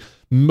before we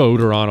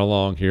motor on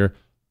along here.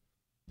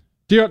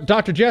 Dear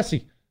Dr.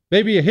 Jesse,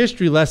 maybe a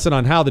history lesson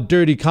on how the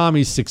dirty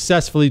commies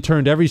successfully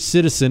turned every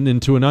citizen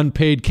into an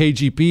unpaid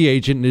KGB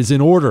agent is in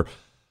order.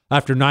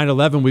 After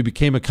 9/11, we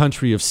became a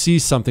country of see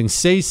something,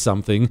 say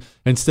something,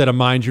 instead of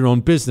mind your own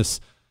business.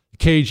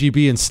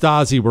 KGB and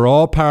Stasi were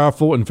all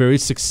powerful and very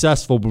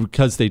successful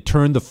because they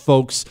turned the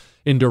folks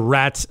into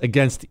rats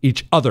against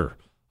each other.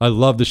 I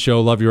love the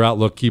show, love your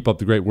outlook, keep up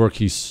the great work.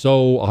 He's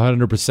so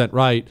 100%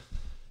 right.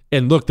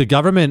 And look, the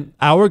government,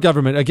 our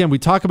government, again, we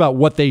talk about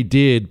what they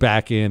did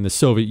back in the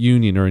Soviet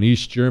Union or in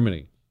East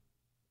Germany.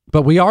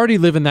 But we already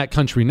live in that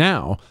country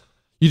now.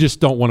 You just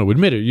don't want to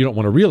admit it. You don't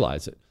want to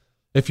realize it.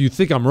 If you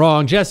think I'm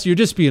wrong, Jesse, you're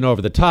just being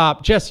over the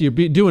top. Jesse,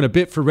 you're doing a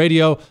bit for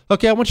radio.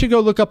 Okay, I want you to go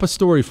look up a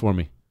story for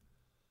me.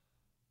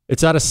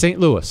 It's out of St.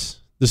 Louis.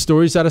 The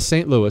story's out of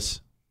St. Louis.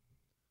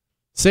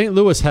 St.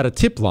 Louis had a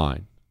tip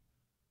line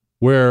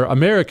where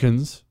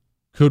Americans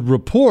could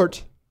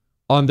report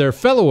on their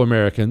fellow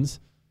Americans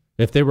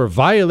if they were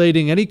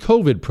violating any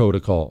COVID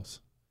protocols.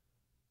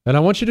 And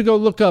I want you to go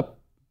look up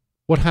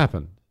what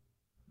happened.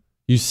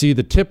 You see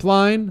the tip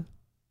line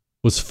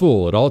was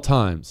full at all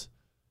times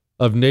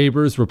of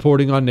neighbors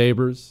reporting on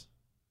neighbors,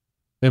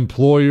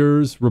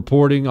 employers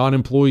reporting on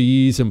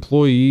employees,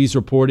 employees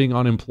reporting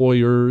on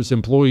employers,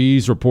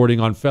 employees reporting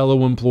on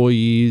fellow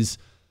employees.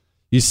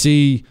 You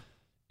see,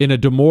 in a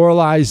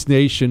demoralized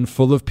nation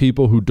full of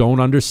people who don't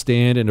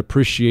understand and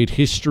appreciate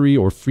history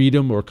or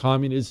freedom or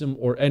communism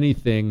or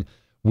anything,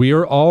 we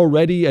are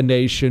already a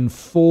nation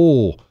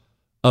full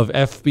of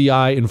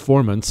FBI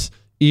informants,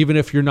 even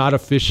if you're not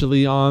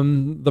officially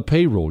on the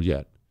payroll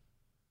yet.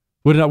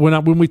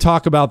 When we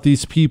talk about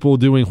these people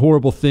doing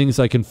horrible things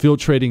like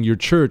infiltrating your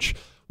church,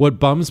 What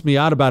bums me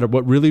out about it,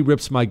 what really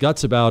rips my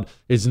guts about,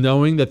 is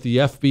knowing that the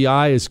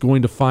FBI is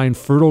going to find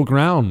fertile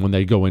ground when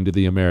they go into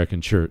the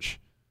American church.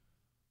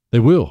 They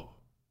will.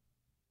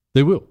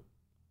 They will.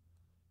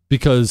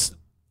 Because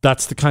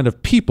that's the kind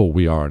of people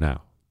we are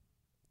now.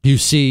 You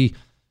see,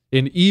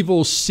 an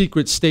evil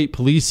secret state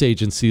police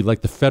agency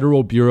like the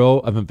Federal Bureau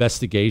of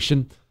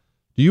Investigation,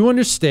 do you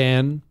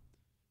understand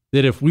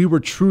that if we were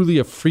truly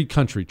a free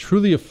country,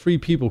 truly a free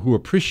people who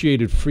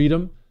appreciated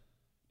freedom,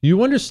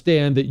 you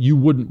understand that you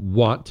wouldn't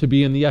want to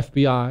be in the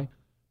FBI,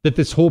 that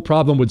this whole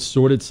problem would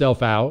sort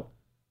itself out?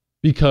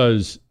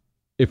 Because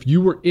if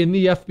you were in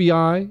the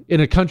FBI,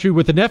 in a country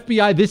with an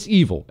FBI this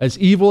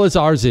evil as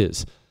ours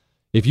is,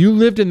 if you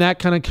lived in that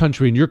kind of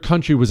country and your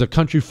country was a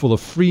country full of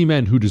free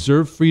men who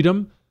deserve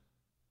freedom,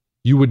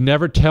 you would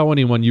never tell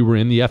anyone you were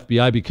in the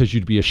FBI because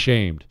you'd be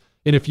ashamed.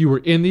 And if you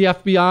were in the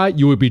FBI,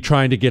 you would be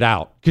trying to get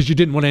out because you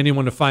didn't want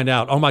anyone to find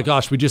out. Oh my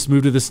gosh, we just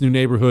moved to this new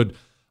neighborhood.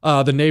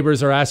 The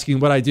neighbors are asking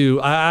what I do.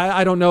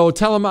 I don't know.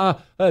 Tell them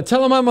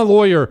I'm a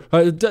lawyer.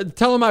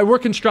 Tell them I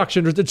work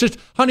construction. Or just,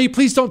 honey,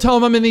 please don't tell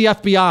them I'm in the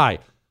FBI.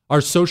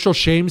 Our social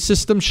shame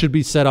system should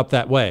be set up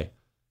that way.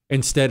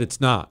 Instead,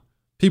 it's not.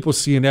 People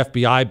see an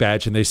FBI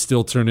badge and they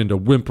still turn into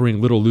whimpering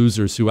little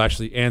losers who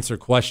actually answer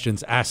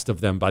questions asked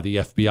of them by the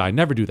FBI.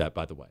 Never do that,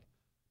 by the way.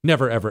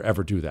 Never, ever,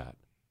 ever do that.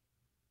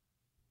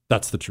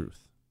 That's the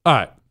truth. All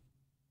right.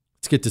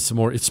 Let's get to some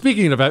more.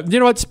 Speaking of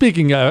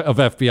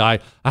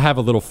FBI, I have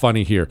a little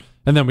funny here.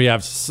 And then we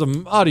have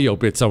some audio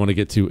bits I want to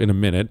get to in a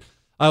minute.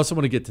 I also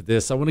want to get to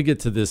this. I want to get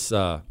to this.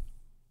 What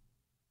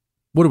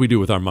do we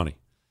do with our money?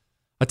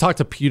 I talked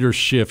to Peter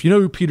Schiff. You know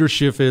who Peter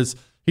Schiff is?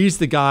 He's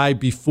the guy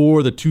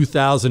before the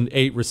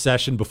 2008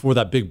 recession, before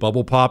that big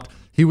bubble popped.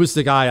 He was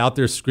the guy out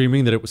there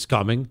screaming that it was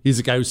coming. He's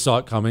the guy who saw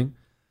it coming.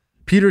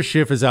 Peter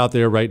Schiff is out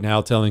there right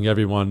now telling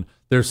everyone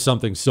there's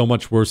something so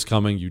much worse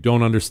coming. You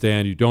don't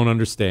understand. You don't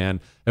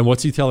understand. And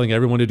what's he telling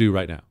everyone to do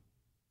right now?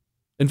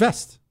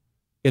 Invest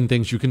in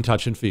things you can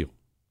touch and feel.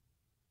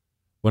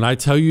 When I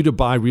tell you to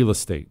buy real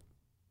estate,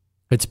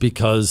 it's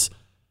because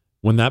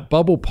when that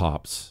bubble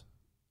pops,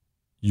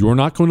 you're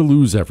not going to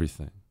lose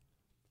everything.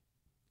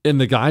 And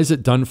the guys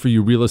at Done For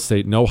You Real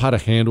Estate know how to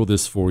handle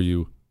this for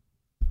you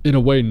in a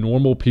way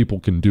normal people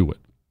can do it.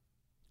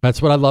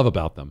 That's what I love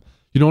about them.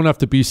 You don't have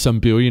to be some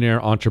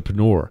billionaire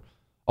entrepreneur.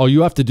 All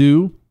you have to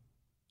do,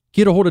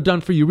 get a hold of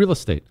Done For You Real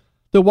Estate.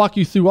 They'll walk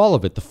you through all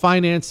of it. The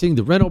financing,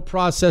 the rental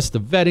process, the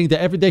vetting,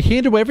 they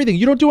handle everything.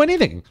 You don't do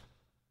anything.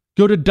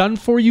 Go to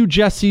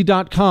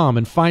doneforyoujesse.com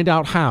and find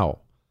out how.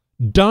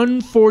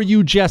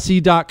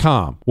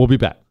 Doneforyoujesse.com. We'll be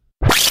back.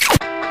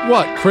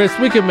 What, Chris?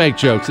 We can make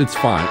jokes. It's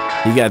fine.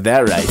 You got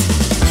that right.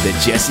 The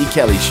Jesse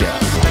Kelly Show.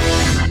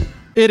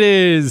 It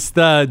is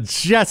the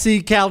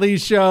Jesse Kelly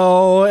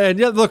Show. And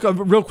yeah, look,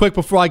 real quick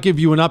before I give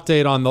you an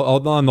update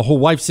on the whole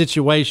wife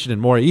situation and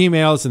more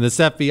emails and this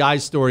FBI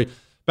story,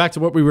 back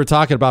to what we were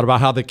talking about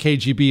how the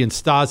KGB and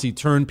Stasi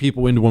turned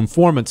people into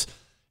informants.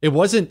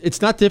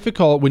 It's not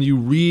difficult when you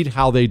read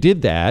how they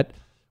did that.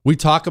 We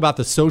talk about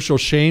the social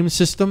shame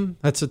system.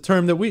 That's a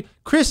term that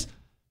Chris,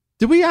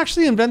 did we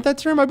actually invent that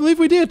term? I believe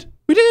we did.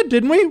 We did,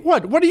 didn't we?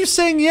 What are you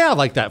saying yeah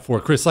like that for,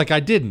 Chris? Like I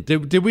didn't.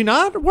 Did we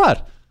not?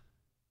 What?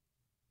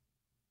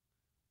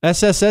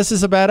 SSS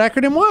is a bad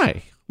acronym.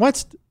 Why?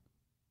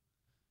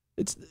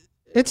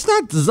 It's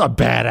not a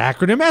bad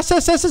acronym.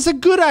 SSS is a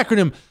good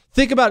acronym.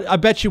 Think about it. I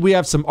bet you we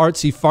have some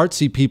artsy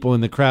fartsy people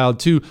in the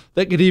crowd too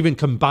that could even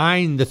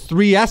combine the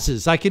three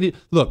S's.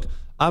 Look.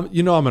 I'm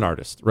an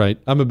artist, right?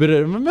 I'm a bit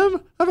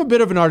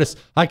of an artist.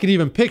 I could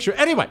even picture.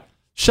 Anyway,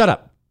 shut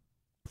up.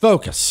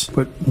 Focus.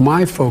 But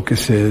my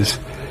focus is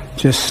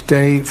just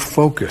stay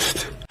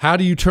focused. How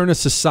do you turn a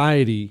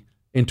society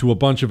into a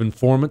bunch of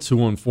informants who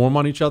will inform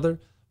on each other?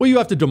 Well, you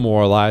have to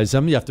demoralize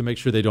them. You have to make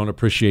sure they don't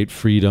appreciate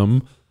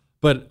freedom.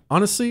 But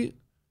honestly,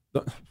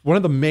 one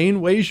of the main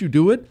ways you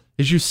do it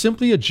is you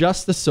simply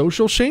adjust the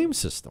social shame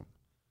system.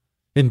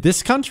 In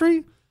this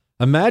country,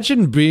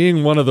 imagine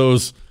being one of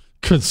those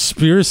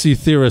conspiracy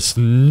theorist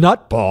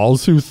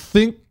nutballs who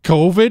think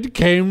COVID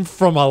came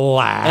from a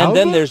lab. And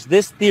then there's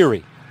this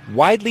theory,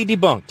 widely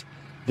debunked.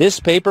 This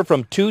paper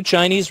from 2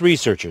 Chinese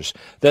researchers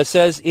that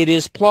says it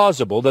is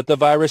plausible that the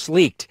virus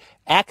leaked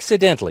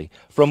accidentally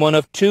from one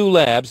of 2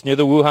 labs near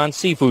the Wuhan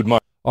seafood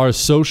market. Our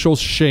social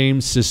shame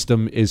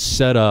system is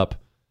set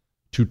up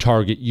to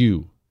target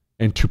you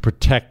and to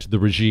protect the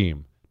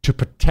regime, to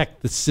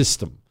protect the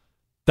system.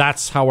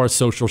 That's how our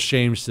social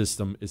shame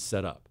system is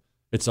set up.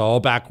 It's all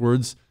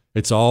backwards.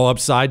 It's all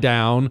upside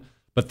down,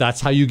 but that's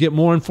how you get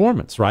more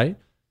informants, right?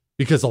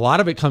 Because a lot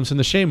of it comes from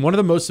the shame. One of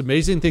the most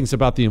amazing things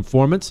about the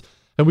informants,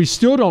 and we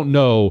still don't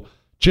know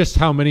just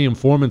how many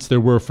informants there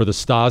were for the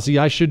Stasi,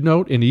 I should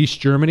note, in East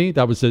Germany.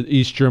 That was the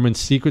East German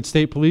secret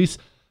state police,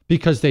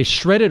 because they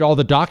shredded all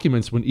the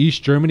documents when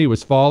East Germany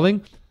was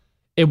falling,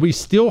 and we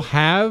still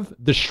have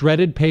the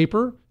shredded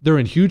paper. They're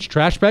in huge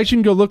trash bags. You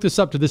can go look this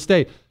up to this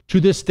day. To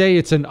this day,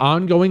 it's an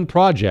ongoing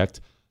project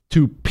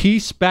to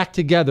piece back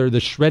together the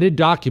shredded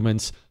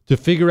documents to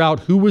figure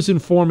out who was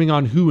informing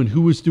on who and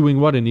who was doing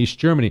what in East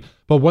Germany.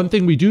 But one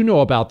thing we do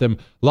know about them,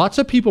 lots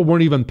of people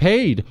weren't even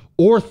paid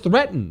or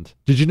threatened.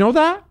 Did you know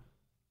that?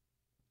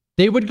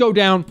 They would go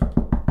down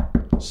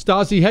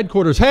Stasi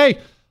headquarters. Hey,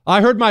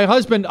 I heard my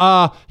husband,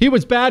 he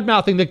was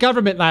bad-mouthing the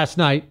government last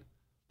night.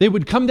 They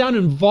would come down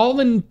and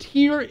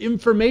volunteer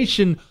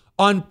information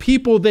on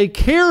people they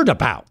cared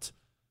about.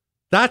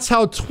 That's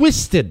how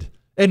twisted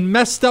and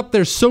messed up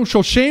their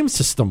social shame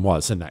system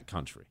was in that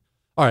country.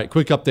 All right,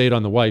 quick update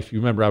on the wife. You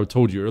remember I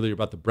told you earlier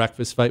about the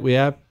breakfast fight we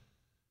have?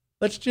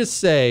 Let's just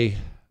say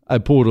I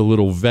pulled a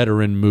little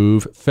veteran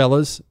move.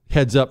 Fellas,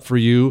 heads up for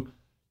you.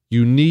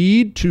 You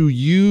need to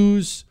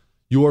use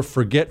your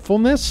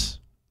forgetfulness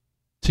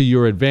to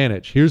your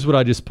advantage. Here's what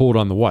I just pulled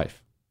on the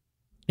wife.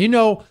 You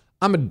know,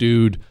 I'm a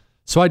dude,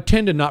 so I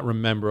tend to not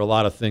remember a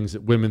lot of things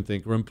that women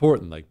think are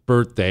important, like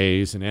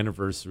birthdays and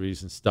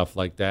anniversaries and stuff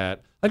like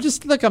that. I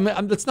just, like,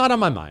 it's not on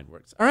my mind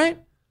works. All right?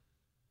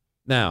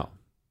 Now,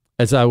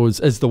 as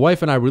the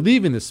wife and I were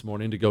leaving this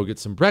morning to go get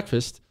some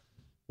breakfast,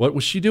 what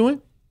was she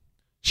doing?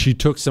 She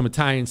took some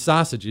Italian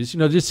sausages. You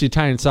know, just the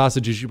Italian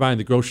sausages you buy in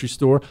the grocery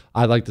store.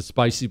 I like the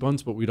spicy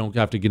ones, but we don't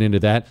have to get into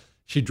that.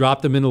 She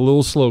dropped them in a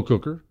little slow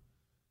cooker.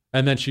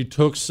 And then she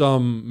took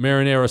some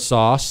marinara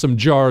sauce, some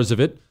jars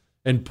of it,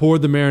 and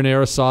poured the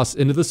marinara sauce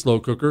into the slow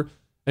cooker,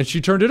 and she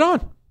turned it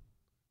on.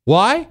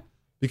 Why?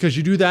 Because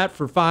you do that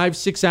for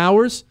 5-6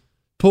 hours,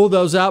 pull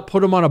those out, put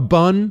them on a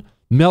bun,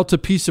 melt a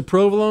piece of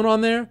provolone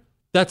on there.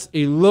 That's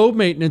a low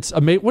maintenance.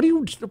 What are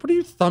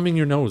you thumbing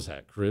your nose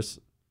at, Chris?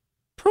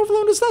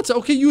 Provolone is nuts.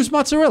 Okay, use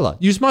mozzarella.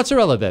 Use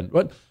mozzarella then.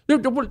 What?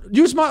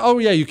 Oh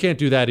yeah, you can't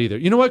do that either.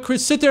 You know what,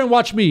 Chris? Sit there and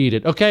watch me eat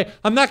it. Okay,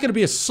 I'm not going to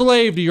be a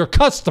slave to your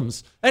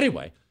customs.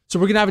 Anyway, so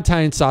we're going to have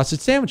Italian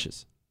sausage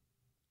sandwiches.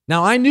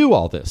 Now I knew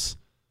all this,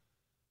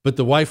 but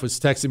the wife was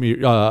texting me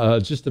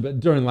just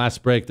during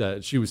last break.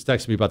 She was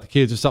texting me about the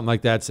kids or something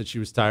like that. Said she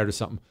was tired or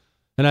something,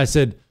 and I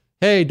said,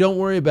 "Hey, don't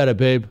worry about it,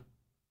 babe.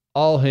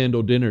 I'll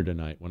handle dinner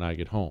tonight when I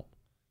get home."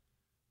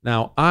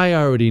 Now, I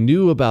already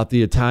knew about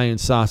the Italian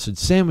sausage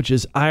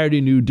sandwiches. I already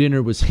knew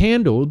dinner was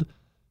handled,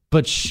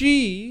 but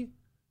she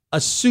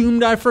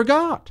assumed I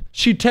forgot.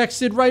 She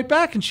texted right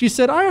back and she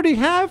said, "I already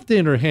have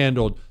dinner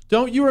handled.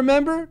 Don't you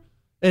remember?"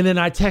 And then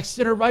I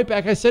texted her right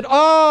back. I said,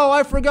 "Oh,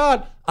 I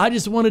forgot. I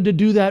just wanted to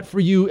do that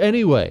for you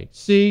anyway."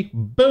 See?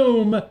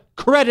 Boom.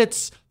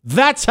 Credits.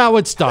 That's how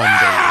it's done,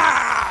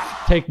 baby.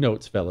 Take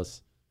notes,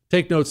 fellas.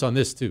 Take notes on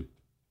this, too.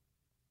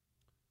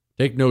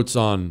 Take notes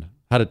on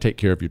how to take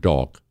care of your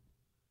dog.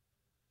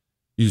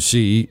 You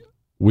see,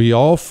 we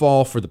all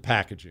fall for the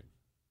packaging,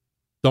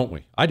 don't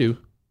we? I do.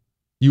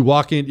 You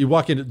walk in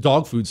a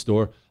dog food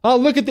store. Oh,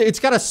 look at it's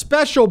got a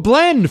special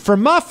blend for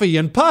Muffy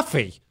and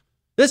Puffy.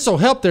 This will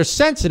help their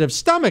sensitive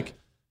stomach.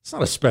 It's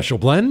not a special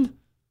blend.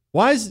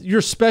 Why is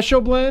your special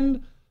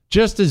blend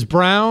just as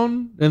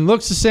brown and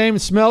looks the same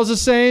and smells the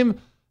same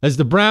as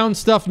the brown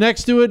stuff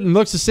next to it and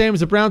looks the same as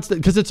the brown stuff?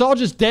 Because it's all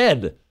just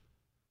dead.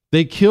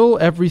 They kill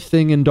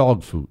everything in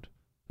dog food.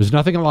 There's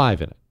nothing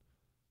alive in it.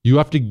 You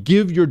have to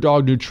give your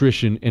dog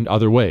nutrition in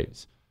other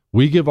ways.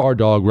 We give our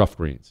dog Rough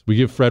Greens. We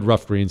give Fred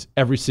Rough Greens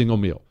every single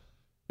meal.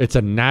 It's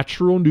a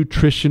natural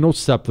nutritional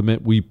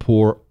supplement we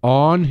pour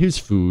on his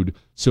food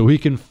so he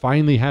can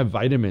finally have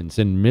vitamins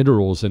and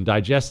minerals and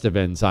digestive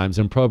enzymes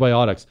and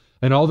probiotics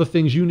and all the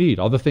things you need,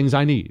 all the things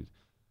I need.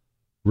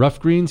 Rough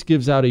Greens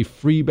gives out a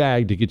free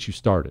bag to get you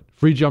started,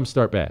 free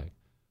jumpstart bag.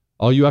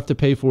 All you have to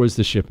pay for is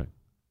the shipping.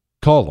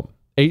 Call them,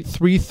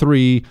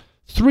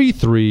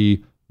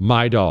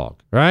 833-33-MY-DOG,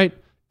 right?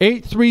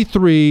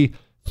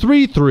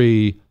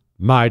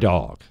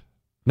 833-33-MY-DOG.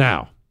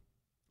 Now,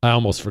 I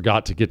almost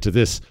forgot to get to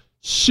this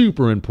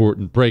super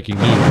important breaking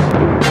news.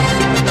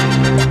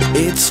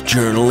 It's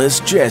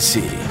journalist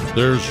Jesse.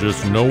 There's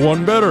just no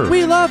one better.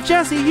 We love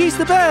Jesse. He's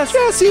the best.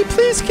 Jesse,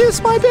 please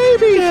kiss my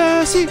baby.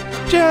 Jesse.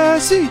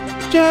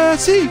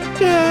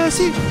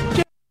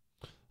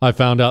 I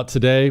found out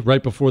today,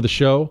 right before the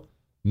show,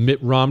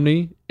 Mitt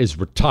Romney is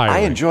retiring. I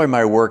enjoy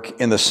my work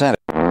in the Senate.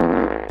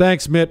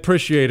 Thanks, Mitt.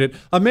 Appreciate it.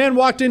 A man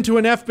walked into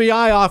an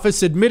FBI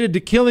office, admitted to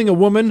killing a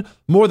woman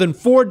more than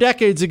 4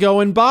 decades ago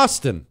in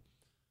Boston.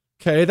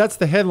 Okay, that's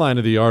the headline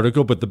of the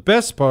article, but the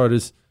best part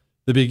is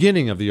the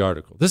beginning of the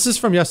article. This is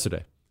from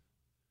yesterday.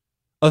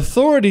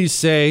 Authorities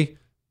say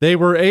they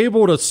were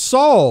able to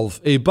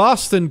solve a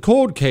Boston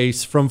cold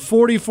case from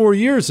 44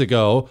 years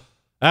ago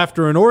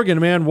after an Oregon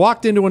man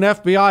walked into an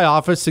FBI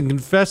office and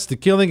confessed to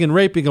killing and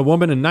raping a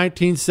woman in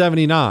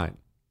 1979.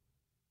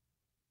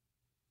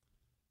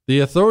 The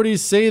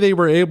authorities say they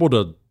were able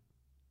to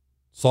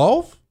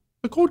solve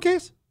the cold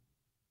case?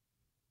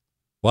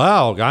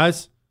 Wow,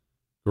 guys.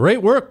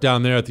 Great work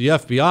down there at the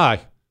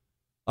FBI.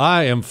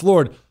 I am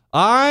floored.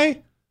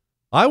 I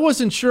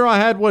wasn't sure I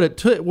had what it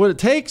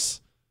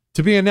takes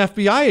to be an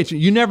FBI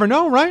agent. You never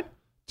know, right?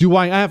 Do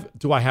I have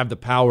the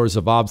powers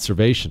of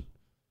observation?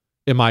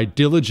 Am I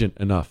diligent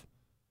enough?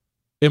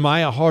 Am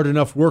I a hard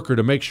enough worker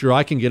to make sure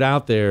I can get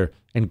out there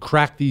and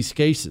crack these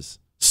cases,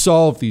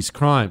 solve these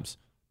crimes,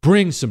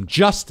 bring some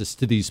justice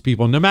to these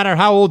people, no matter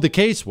how old the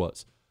case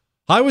was.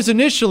 I was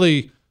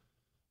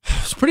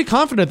pretty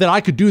confident that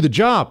I could do the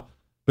job.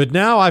 But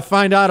now I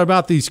find out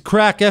about these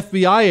crack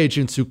FBI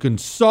agents who can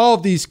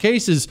solve these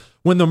cases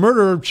when the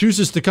murderer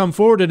chooses to come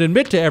forward and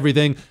admit to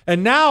everything.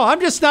 And now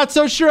I'm just not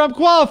so sure I'm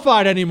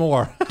qualified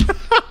anymore.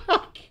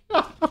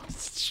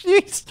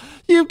 Jeez,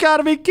 you've got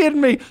to be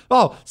kidding me.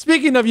 Oh,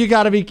 speaking of you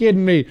got to be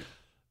kidding me.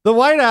 The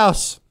White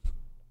House,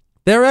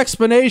 their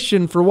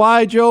explanation for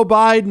why Joe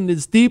Biden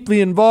is deeply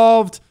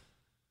involved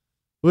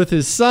with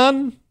his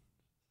son,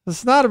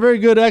 it's not a very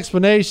good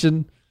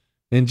explanation.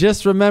 And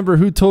just remember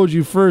who told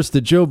you first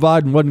that Joe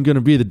Biden wasn't going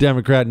to be the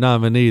Democrat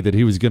nominee, that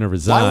he was going to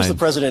resign. Why was the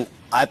president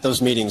at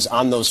those meetings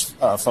on those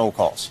phone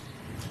calls?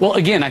 Well,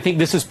 again, I think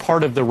this is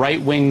part of the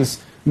right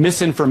wing's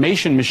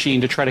misinformation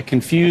machine to try to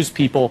confuse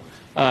people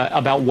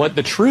about what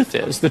the truth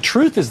is. The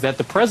truth is that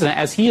the president,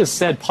 as he has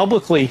said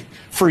publicly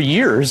for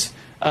years,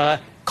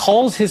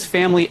 calls his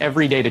family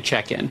every day to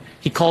check in.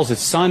 He calls his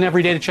son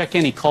every day to check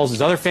in. He calls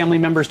his other family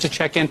members to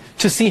check in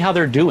to see how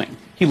they're doing.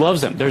 He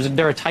loves them.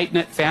 They're a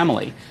tight-knit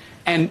family.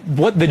 And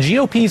what the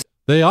GOP's...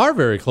 They are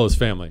very close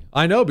family.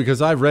 I know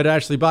because I've read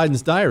Ashley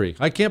Biden's diary.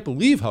 I can't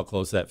believe how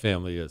close that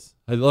family is.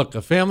 Look,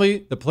 a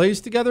family that plays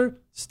together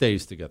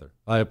stays together.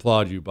 I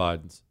applaud you,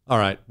 Bidens. All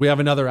right, we have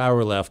another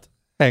hour left.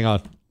 Hang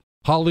on.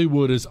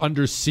 Hollywood is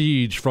under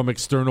siege from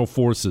external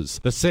forces.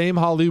 The same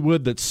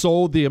Hollywood that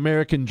sold the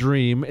American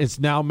dream is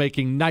now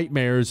making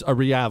nightmares a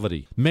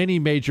reality. Many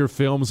major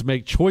films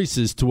make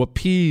choices to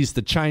appease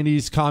the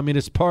Chinese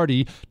Communist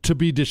Party to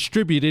be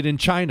distributed in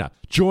China.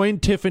 Join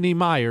Tiffany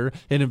Meyer,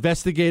 an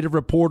investigative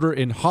reporter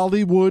in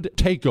Hollywood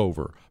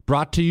Takeover,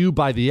 brought to you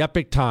by the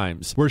Epic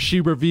Times, where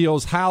she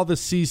reveals how the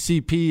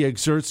CCP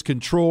exerts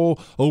control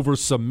over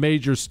some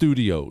major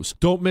studios.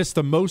 Don't miss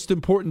the most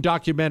important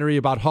documentary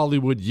about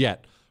Hollywood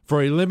yet.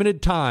 For a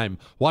limited time,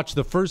 watch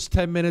the first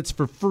 10 minutes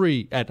for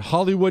free at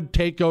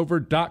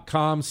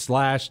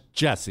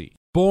hollywoodtakeover.com/Jesse.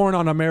 Born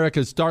on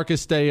America's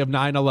darkest day of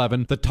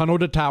 9/11, the Tunnel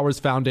to Towers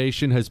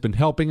Foundation has been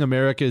helping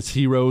America's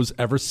heroes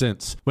ever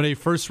since. When a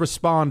first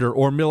responder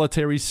or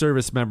military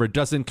service member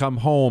doesn't come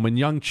home and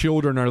young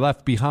children are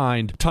left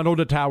behind, Tunnel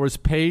to Towers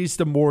pays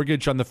the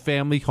mortgage on the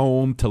family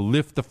home to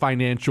lift the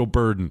financial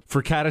burden.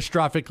 For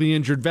catastrophically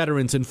injured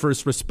veterans and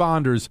first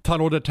responders,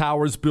 Tunnel to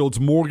Towers builds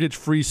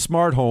mortgage-free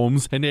smart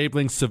homes,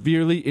 enabling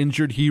severely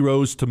injured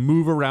heroes to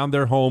move around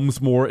their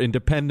homes more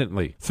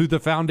independently. Through the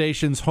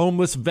Foundation's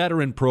Homeless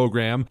Veteran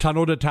Program,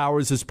 Tunnel to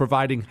Towers is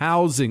providing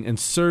housing and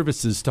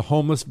services to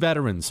homeless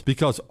veterans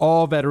because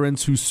all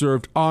veterans who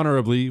served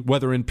honorably,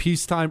 whether in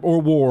peacetime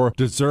or war,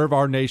 deserve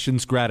our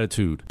nation's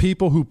gratitude.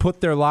 People who put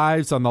their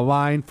lives on the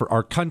line for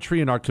our country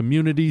and our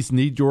communities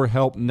need your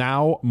help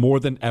now more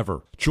than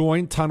ever.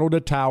 Join Tunnel to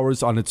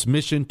Towers on its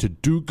mission to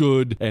do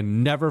good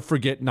and never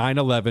forget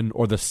 9/11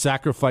 or the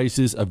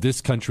sacrifices of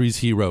this country's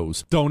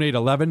heroes. Donate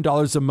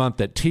 $11 a month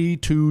at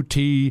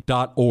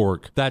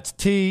T2T.org. That's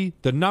T,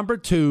 the number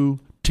 2,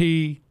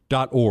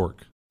 T.org.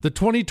 The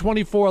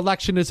 2024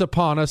 election is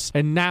upon us,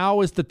 and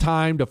now is the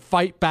time to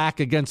fight back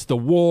against the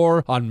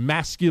war on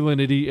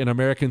masculinity in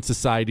American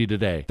society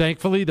today.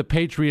 Thankfully, the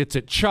patriots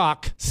at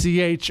CHOQ,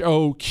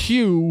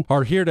 CHOQ,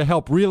 are here to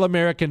help real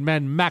American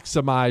men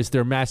maximize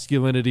their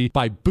masculinity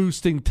by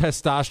boosting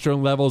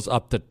testosterone levels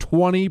up to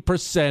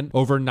 20%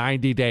 over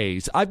 90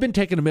 days. I've been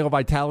taking a male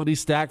vitality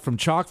stack from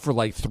CHOQ for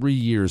like 3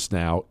 years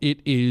now. It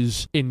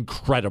is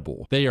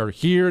incredible. They are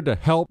here to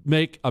help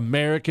make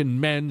American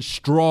men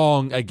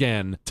strong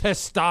again.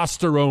 Testosterone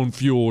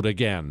fueled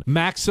again.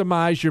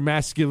 Maximize your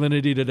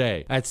masculinity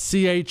today at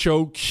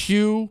CHOQ.com.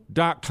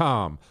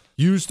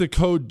 Use the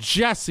code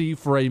Jesse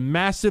for a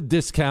massive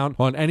discount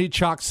on any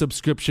CHOQ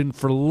subscription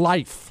for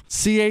life.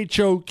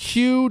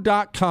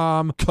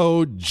 CHOQ.com,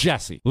 code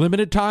Jesse.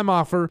 Limited time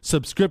offer.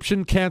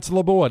 Subscription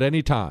cancelable at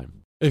any time.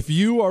 If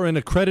you are an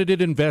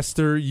accredited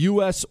investor,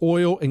 U.S.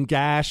 oil and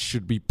gas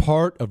should be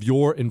part of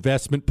your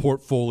investment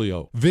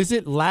portfolio.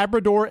 Visit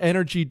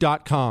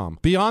LabradorEnergy.com.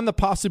 Beyond the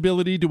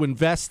possibility to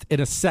invest in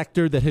a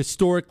sector that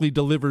historically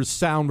delivers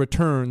sound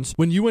returns,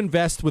 when you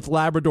invest with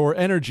Labrador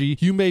Energy,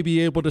 you may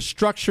be able to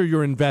structure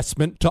your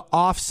investment to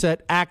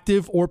offset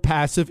active or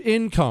passive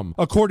income.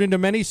 According to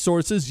many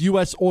sources,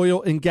 U.S.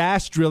 oil and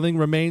gas drilling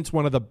remains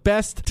one of the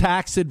best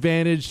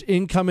tax-advantaged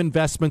income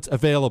investments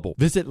available.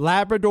 Visit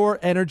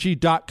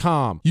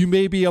LabradorEnergy.com. You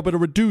may be able to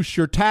reduce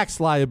your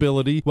tax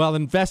liability while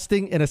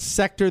investing in a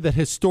sector that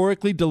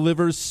historically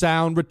delivers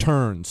sound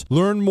returns.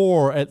 Learn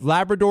more at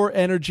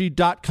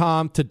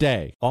LabradorEnergy.com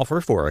today.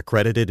 Offer for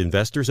accredited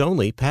investors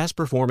only. Past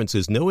performance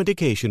is no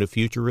indication of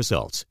future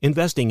results.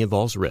 Investing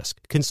involves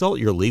risk. Consult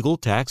your legal,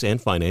 tax, and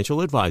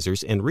financial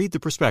advisors and read the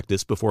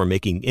prospectus before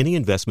making any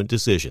investment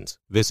decisions.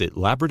 Visit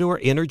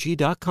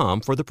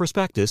LabradorEnergy.com for the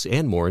prospectus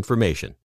and more information.